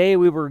after day,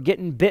 we were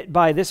getting bit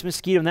by this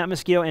mosquito and that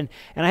mosquito. And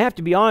I have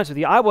to be honest with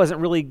you, I wasn't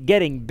really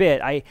getting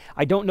bit. I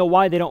don't know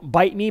why they don't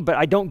bite me, but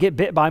I don't get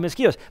bit by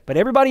mosquitoes. But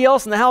everybody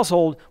else in the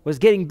household was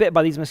getting bit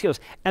by these mosquitoes.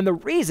 And the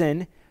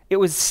reason, it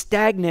was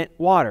stagnant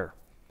water.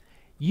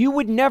 You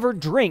would never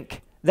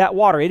drink that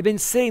water. It had been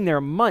sitting there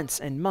months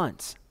and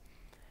months.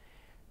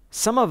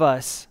 Some of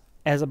us,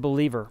 as a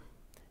believer,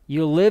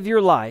 you live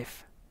your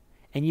life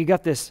and you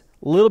got this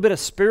little bit of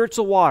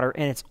spiritual water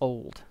and it's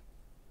old.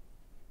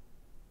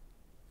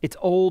 It's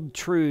old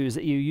truths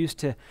that you used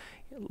to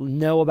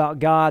know about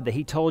God, that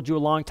he told you a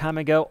long time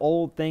ago,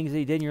 old things that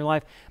he did in your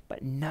life,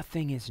 but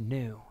nothing is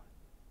new.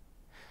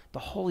 The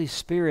Holy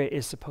Spirit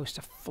is supposed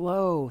to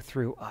flow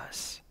through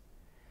us.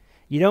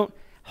 You don't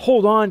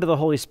hold on to the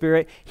Holy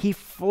Spirit. He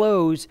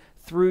flows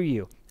through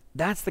you.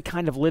 That's the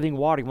kind of living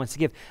water he wants to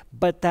give.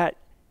 But that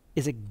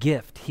is a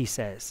gift, he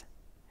says.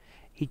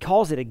 He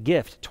calls it a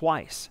gift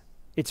twice.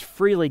 It's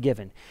freely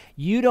given.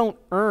 You don't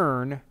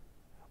earn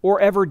or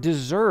ever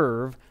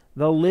deserve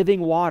the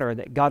living water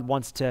that God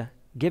wants to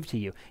give to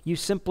you. You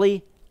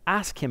simply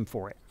ask him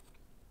for it.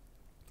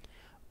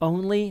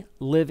 Only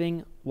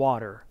living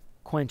water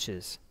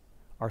quenches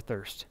our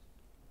thirst.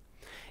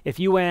 If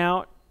you went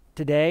out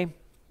today,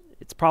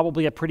 it's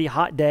probably a pretty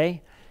hot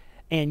day,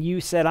 and you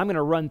said, I'm going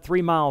to run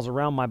 3 miles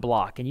around my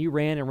block, and you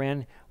ran and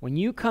ran. When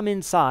you come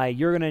inside,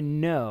 you're going to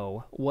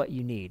know what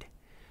you need.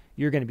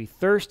 You're going to be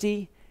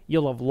thirsty,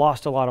 you'll have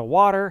lost a lot of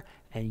water,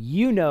 and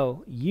you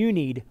know you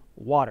need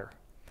water.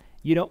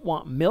 You don't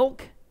want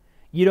milk.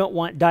 You don't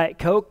want Diet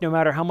Coke, no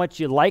matter how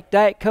much you like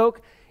Diet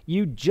Coke.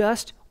 You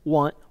just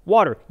want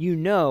water. You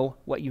know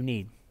what you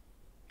need.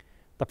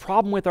 The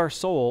problem with our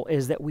soul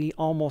is that we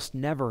almost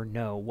never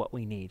know what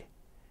we need.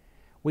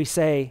 We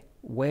say,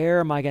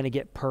 where am I going to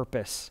get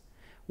purpose?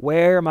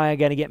 Where am I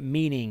going to get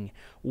meaning?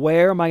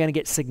 Where am I going to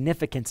get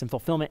significance and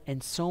fulfillment?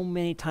 And so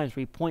many times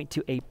we point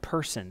to a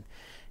person.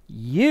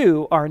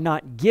 You are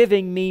not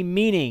giving me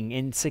meaning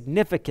and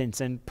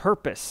significance and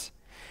purpose.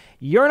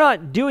 You're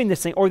not doing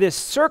this thing or this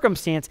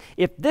circumstance.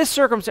 If this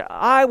circumstance,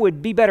 I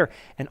would be better.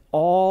 And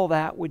all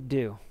that would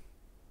do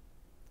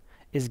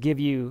is give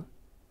you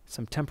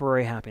some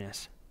temporary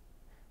happiness.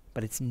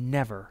 But it's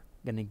never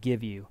going to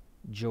give you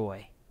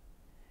joy.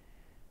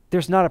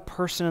 There's not a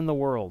person in the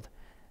world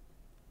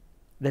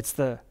that's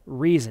the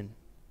reason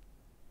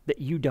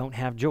that you don't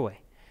have joy.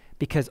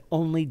 Because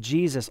only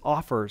Jesus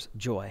offers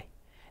joy.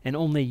 And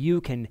only you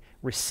can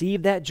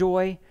receive that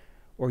joy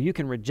or you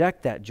can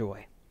reject that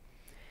joy.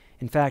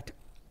 In fact,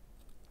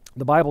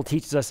 the Bible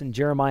teaches us in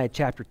Jeremiah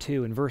chapter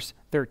 2 and verse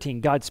 13,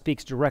 God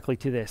speaks directly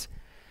to this.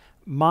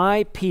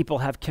 My people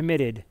have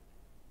committed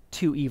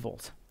 2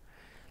 evils.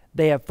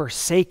 They have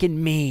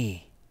forsaken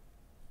me,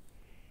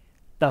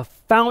 the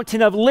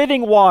fountain of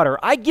living water.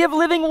 I give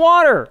living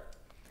water.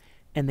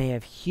 And they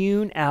have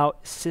hewn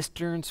out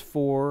cisterns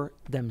for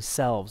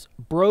themselves,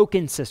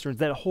 broken cisterns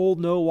that hold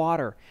no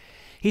water.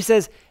 He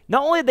says,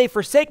 not only did they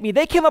forsake me,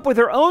 they came up with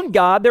their own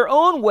God, their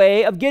own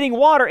way of getting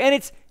water, and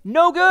it's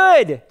no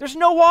good. There's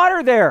no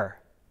water there.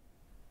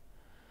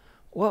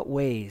 What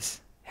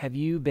ways have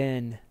you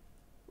been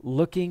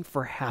looking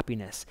for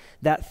happiness?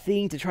 That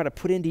thing to try to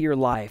put into your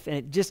life, and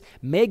it just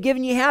may have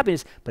given you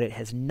happiness, but it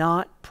has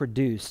not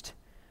produced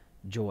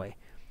joy.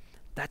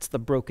 That's the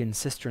broken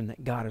cistern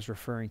that God is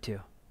referring to.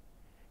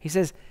 He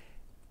says,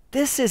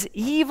 this is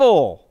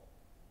evil.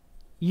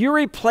 You're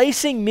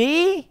replacing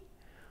me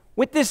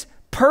with this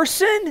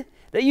person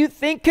that you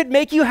think could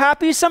make you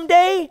happy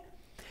someday?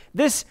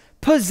 This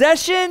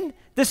possession,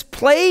 this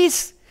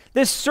place,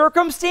 this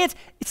circumstance,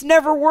 it's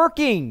never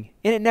working,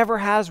 and it never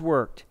has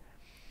worked.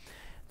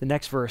 The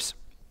next verse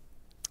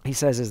he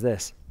says is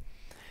this.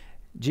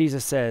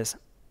 Jesus says,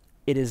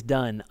 it is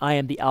done. I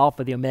am the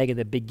Alpha, the Omega,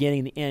 the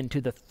beginning, the end.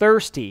 To the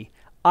thirsty,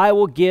 I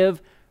will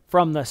give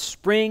from the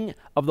spring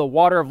of the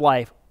water of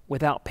life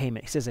without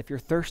payment. He says, if you're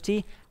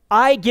thirsty,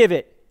 I give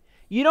it.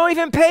 You don't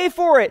even pay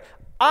for it.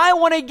 I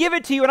want to give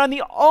it to you, and I'm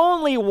the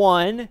only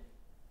one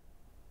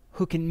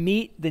who can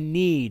meet the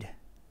need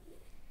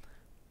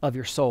of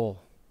your soul.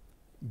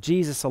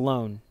 Jesus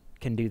alone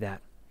can do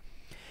that.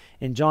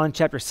 In John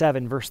chapter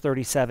 7, verse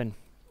 37,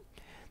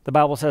 the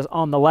Bible says,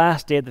 on the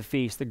last day of the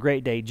feast, the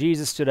great day,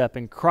 Jesus stood up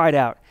and cried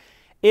out,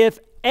 if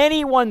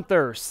anyone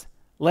thirsts,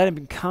 let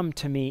him come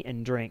to me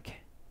and drink.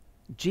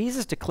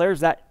 Jesus declares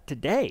that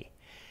today.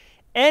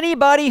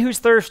 Anybody who's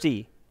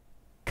thirsty,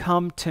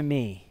 come to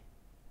me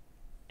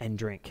and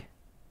drink.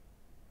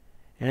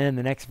 And then in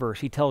the next verse,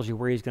 he tells you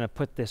where he's going to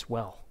put this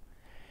well.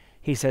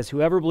 He says,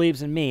 whoever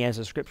believes in me, as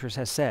the scriptures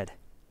has said,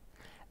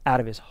 out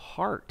of his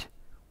heart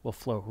will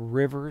flow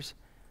rivers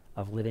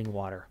of living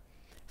water.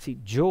 See,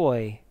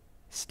 joy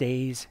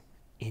stays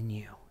in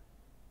you.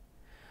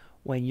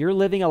 When you're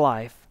living a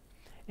life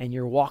and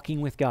you're walking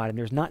with God and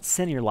there's not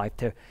sin in your life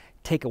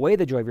take away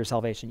the joy of your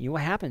salvation. You know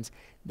what happens?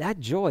 That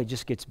joy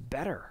just gets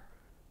better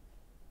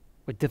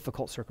with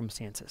difficult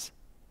circumstances.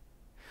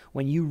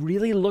 When you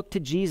really look to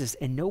Jesus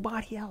and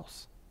nobody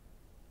else,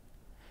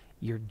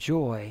 your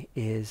joy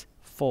is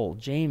full.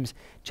 James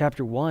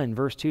chapter 1,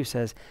 verse 2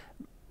 says,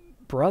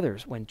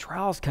 brothers, when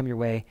trials come your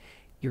way,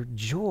 your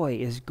joy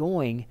is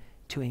going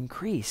to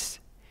increase.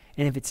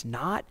 And if it's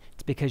not,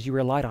 it's because you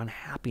relied on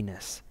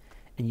happiness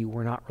and you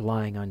were not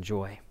relying on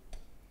joy.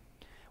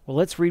 Well,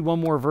 let's read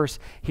one more verse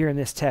here in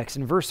this text.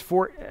 In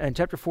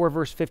chapter 4,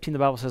 verse 15, the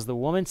Bible says, the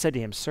woman said to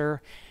him,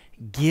 Sir,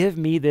 give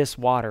me this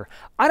water.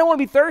 I don't want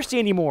to be thirsty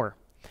anymore,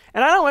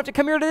 and I don't have to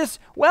come here to this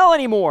well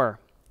anymore.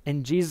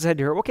 And Jesus said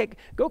to her, okay,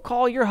 go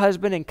call your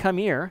husband and come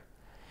here.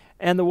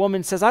 And the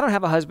woman says, I don't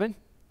have a husband.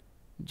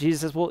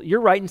 Jesus says, well,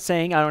 you're right in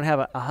saying I don't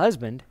have a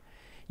husband.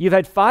 You've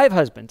had 5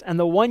 husbands, and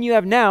the one you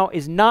have now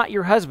is not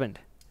your husband.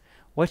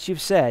 What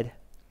you've said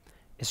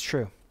is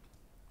true.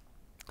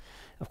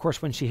 Of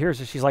course, when she hears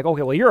this, she's like,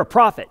 okay, well, you're a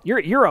prophet.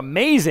 You're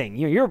amazing.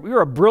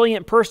 You're a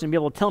brilliant person to be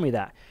able to tell me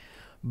that.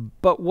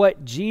 But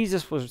what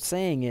Jesus was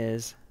saying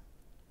is,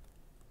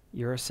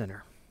 you're a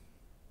sinner.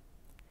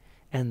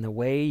 And the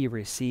way you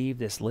receive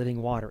this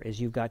living water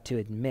is you've got to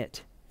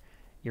admit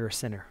you're a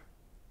sinner.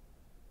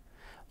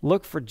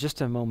 Look for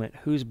just a moment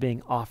who's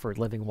being offered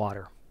living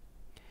water.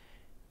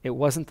 It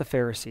wasn't the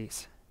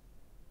Pharisees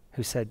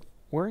who said,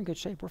 we're in good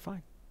shape, we're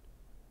fine.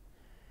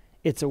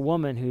 It's a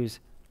woman who's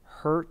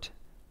hurt,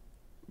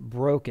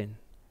 broken,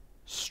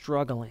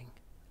 struggling,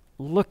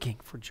 looking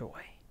for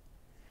joy.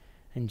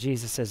 And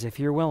Jesus says, if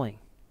you're willing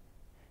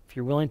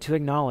to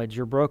acknowledge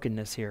your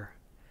brokenness here,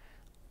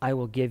 I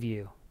will give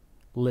you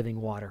living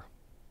water.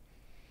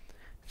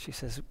 She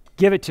says,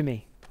 give it to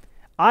me.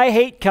 I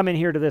hate coming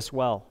here to this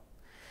well.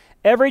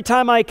 Every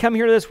time I come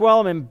here to this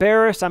well, I'm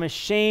embarrassed, I'm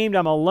ashamed,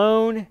 I'm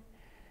alone.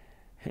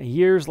 And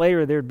years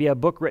later, there'd be a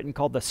book written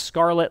called The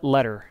Scarlet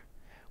Letter,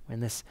 when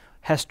this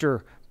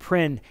Hester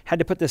Prynne had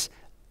to put this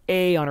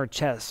A on her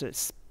chest.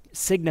 It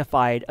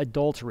signified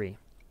adultery.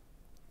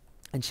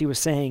 And she was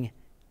saying,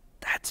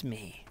 that's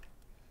me.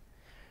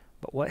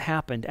 But what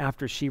happened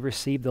after she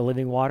received the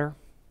living water?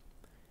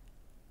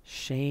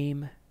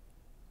 Shame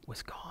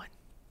was gone.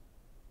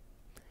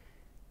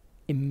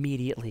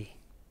 Immediately,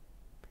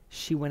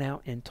 she went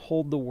out and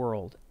told the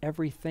world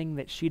everything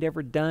that she'd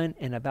ever done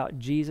and about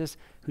Jesus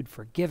who'd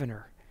forgiven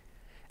her.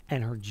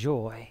 And her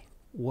joy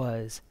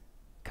was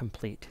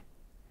complete.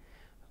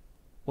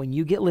 When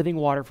you get living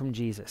water from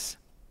Jesus,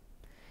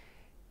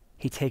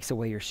 he takes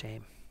away your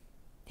shame.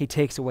 He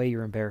takes away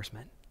your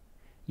embarrassment.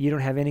 You don't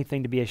have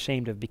anything to be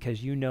ashamed of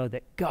because you know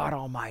that God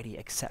Almighty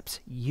accepts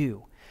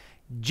you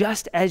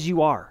just as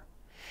you are.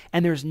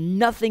 And there's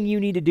nothing you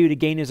need to do to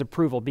gain his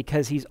approval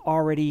because he's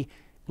already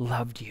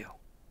loved you.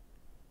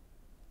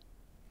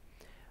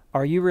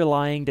 Are you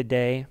relying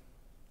today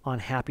on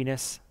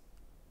happiness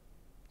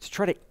to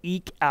try to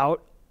eke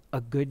out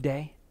a good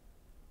day?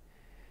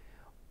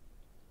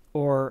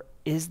 Or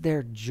is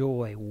there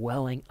joy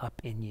welling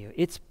up in you?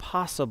 It's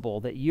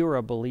possible that you're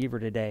a believer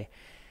today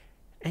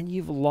and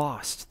you've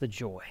lost the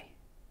joy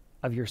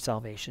of your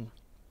salvation.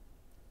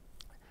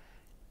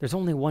 There's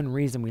only one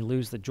reason we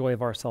lose the joy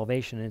of our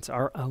salvation, and it's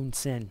our own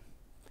sin.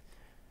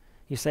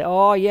 You say,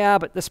 oh yeah,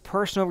 but this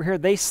person over here,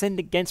 they sinned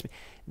against me.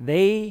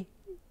 They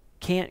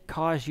can't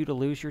cause you to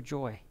lose your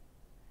joy.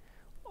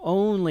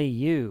 Only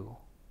you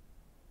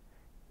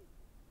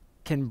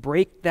can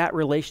break that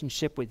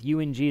relationship with you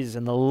and Jesus,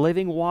 and the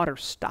living water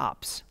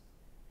stops,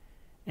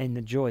 and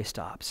the joy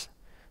stops.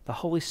 The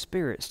Holy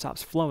Spirit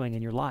stops flowing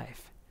in your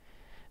life.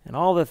 And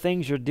all the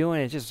things you're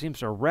doing, it just seems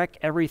to wreck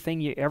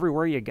everything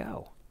everywhere you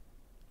go.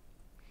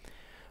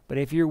 But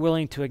if you're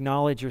willing to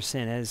acknowledge your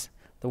sin, as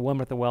the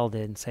woman at the well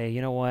did, and say,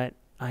 you know what,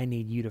 I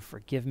need you to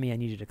forgive me, I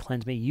need you to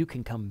cleanse me, you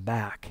can come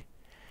back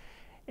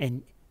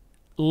and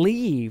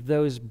leave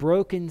those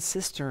broken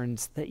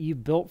cisterns that you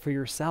built for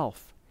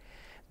yourself.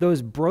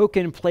 Those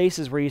broken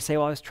places where you say,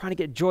 well, I was trying to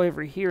get joy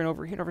over here and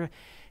over here and over here.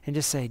 And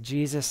just say,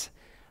 Jesus,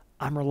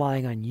 I'm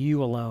relying on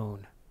you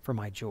alone for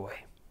my joy.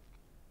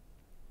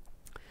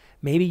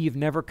 Maybe you've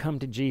never come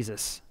to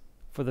Jesus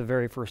for the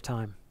very first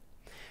time.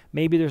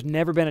 Maybe there's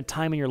never been a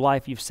time in your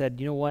life you've said,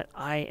 you know what,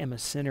 I am a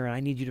sinner and I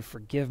need you to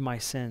forgive my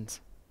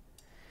sins.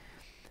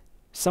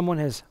 Someone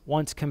has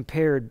once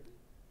compared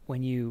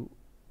when you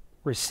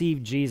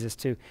receive Jesus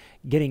to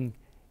getting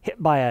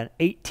hit by an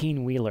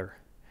 18-wheeler.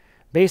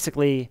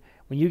 Basically,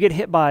 when you get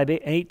hit by an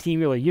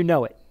 18-wheeler, you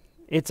know it.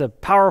 It's a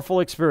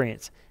powerful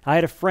experience. I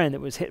had a friend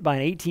that was hit by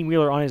an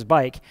 18-wheeler on his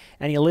bike,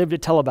 and he lived to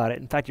tell about it.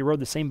 In fact, he rode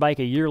the same bike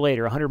a year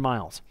later, 100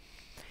 miles.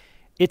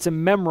 It's a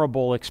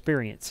memorable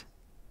experience.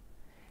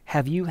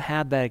 Have you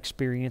had that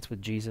experience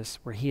with Jesus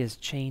where he has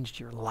changed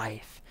your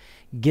life,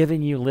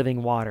 given you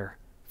living water,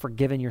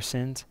 forgiven your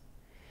sins?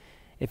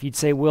 If you'd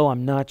say, Will,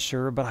 I'm not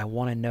sure, but I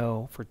want to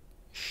know for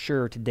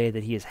sure today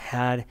that he's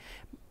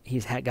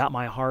got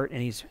my heart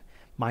and he's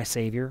my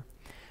Savior,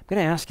 I'm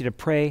going to ask you to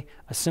pray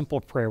a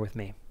simple prayer with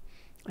me.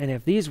 And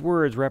if these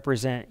words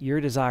represent your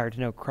desire to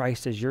know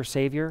Christ as your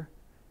Savior,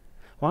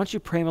 why don't you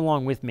pray them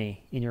along with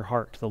me in your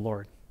heart to the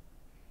Lord?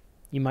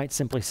 You might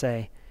simply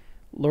say,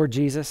 Lord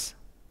Jesus,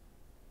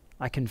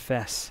 I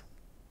confess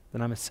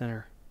that I'm a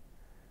sinner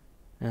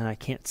and I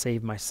can't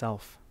save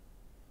myself.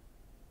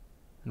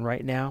 And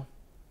right now,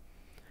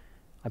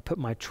 I put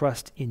my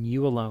trust in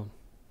you alone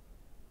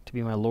to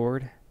be my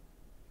Lord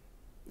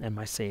and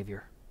my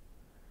Savior.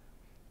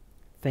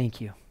 Thank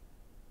you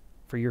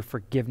for your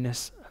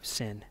forgiveness of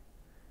sin.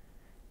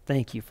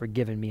 Thank you for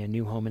giving me a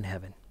new home in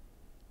heaven.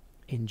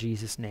 In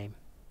Jesus' name,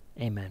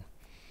 amen.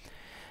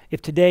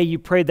 If today you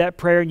prayed that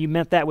prayer and you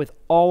meant that with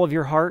all of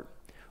your heart,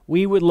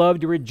 we would love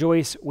to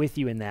rejoice with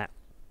you in that.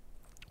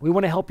 We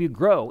want to help you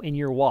grow in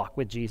your walk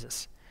with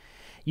Jesus.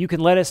 You can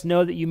let us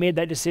know that you made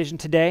that decision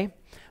today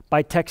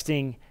by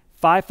texting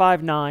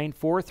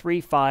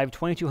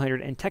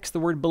 559-435-2200 and text the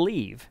word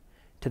BELIEVE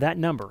to that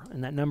number,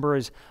 and that number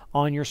is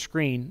on your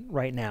screen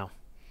right now.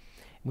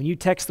 When you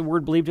text the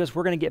word BELIEVE to us,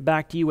 we're going to get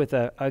back to you with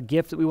a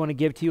gift that we want to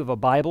give to you of a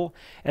Bible,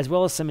 as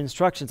well as some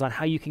instructions on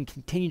how you can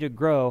continue to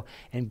grow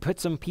and put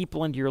some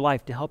people into your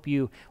life to help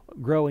you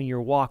grow in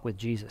your walk with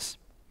Jesus.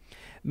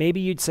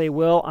 Maybe you'd say,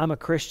 well, I'm a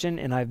Christian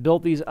and I've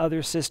built these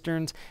other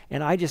cisterns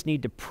and I just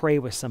need to pray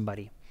with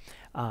somebody.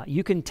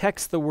 You can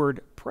text the word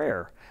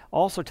prayer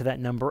also to that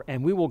number,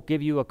 and we will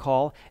give you a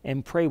call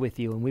and pray with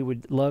you, and we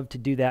would love to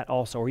do that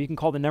also. Or you can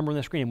call the number on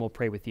the screen and we'll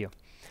pray with you. I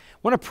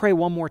want to pray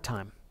one more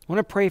time. I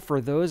want to pray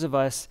for those of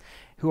us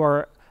who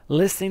are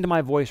listening to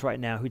my voice right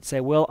now who'd say,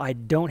 well, I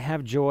don't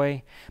have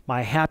joy.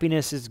 My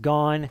happiness is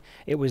gone.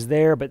 It was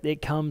there, but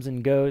it comes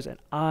and goes, and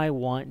I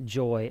want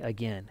joy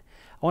again.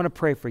 I want to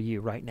pray for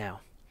you right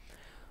now.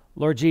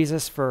 Lord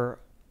Jesus, for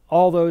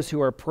all those who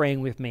are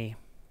praying with me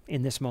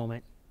in this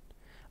moment,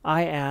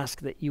 I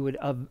ask that you would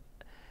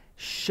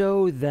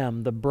show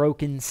them the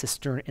broken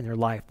cistern in their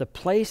life, the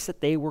place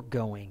that they were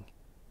going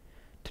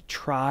to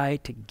try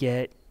to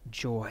get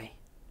joy.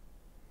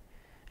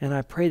 And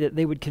I pray that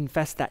they would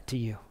confess that to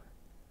you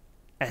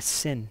as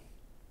sin.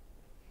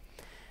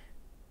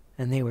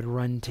 And they would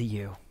run to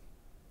you.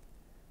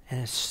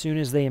 And as soon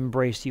as they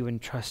embrace you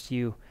and trust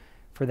you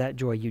for that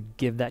joy, you'd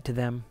give that to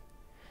them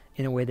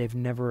in a way they've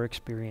never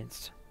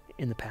experienced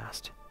in the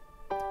past.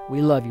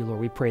 We love you, Lord.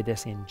 We pray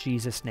this in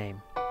Jesus'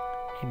 name.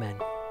 Amen.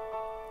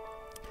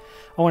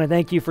 I want to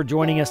thank you for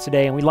joining us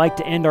today, and we'd like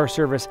to end our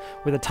service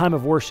with a time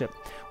of worship.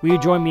 Will you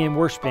join me in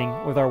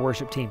worshiping with our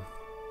worship team?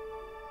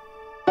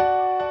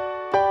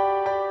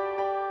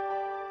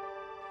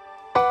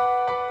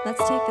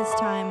 Let's take this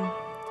time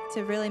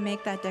to really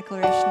make that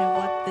declaration of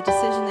what the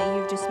decision that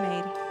you've just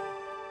made.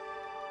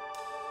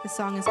 The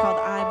song is called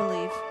I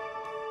Believe.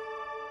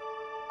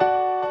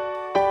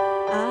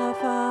 Our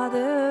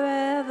Father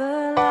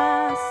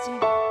everlasting,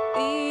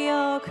 the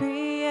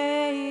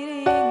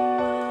all-creating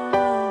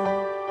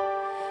one,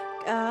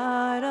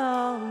 God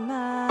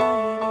Almighty,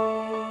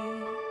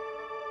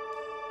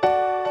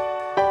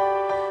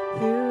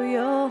 through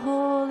your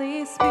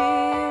Holy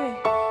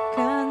Spirit,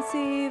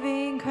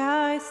 conceiving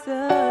Christ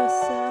the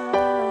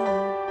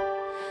Son,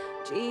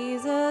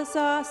 Jesus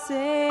our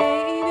Savior,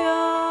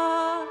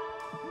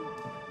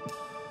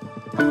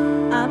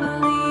 I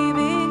believe.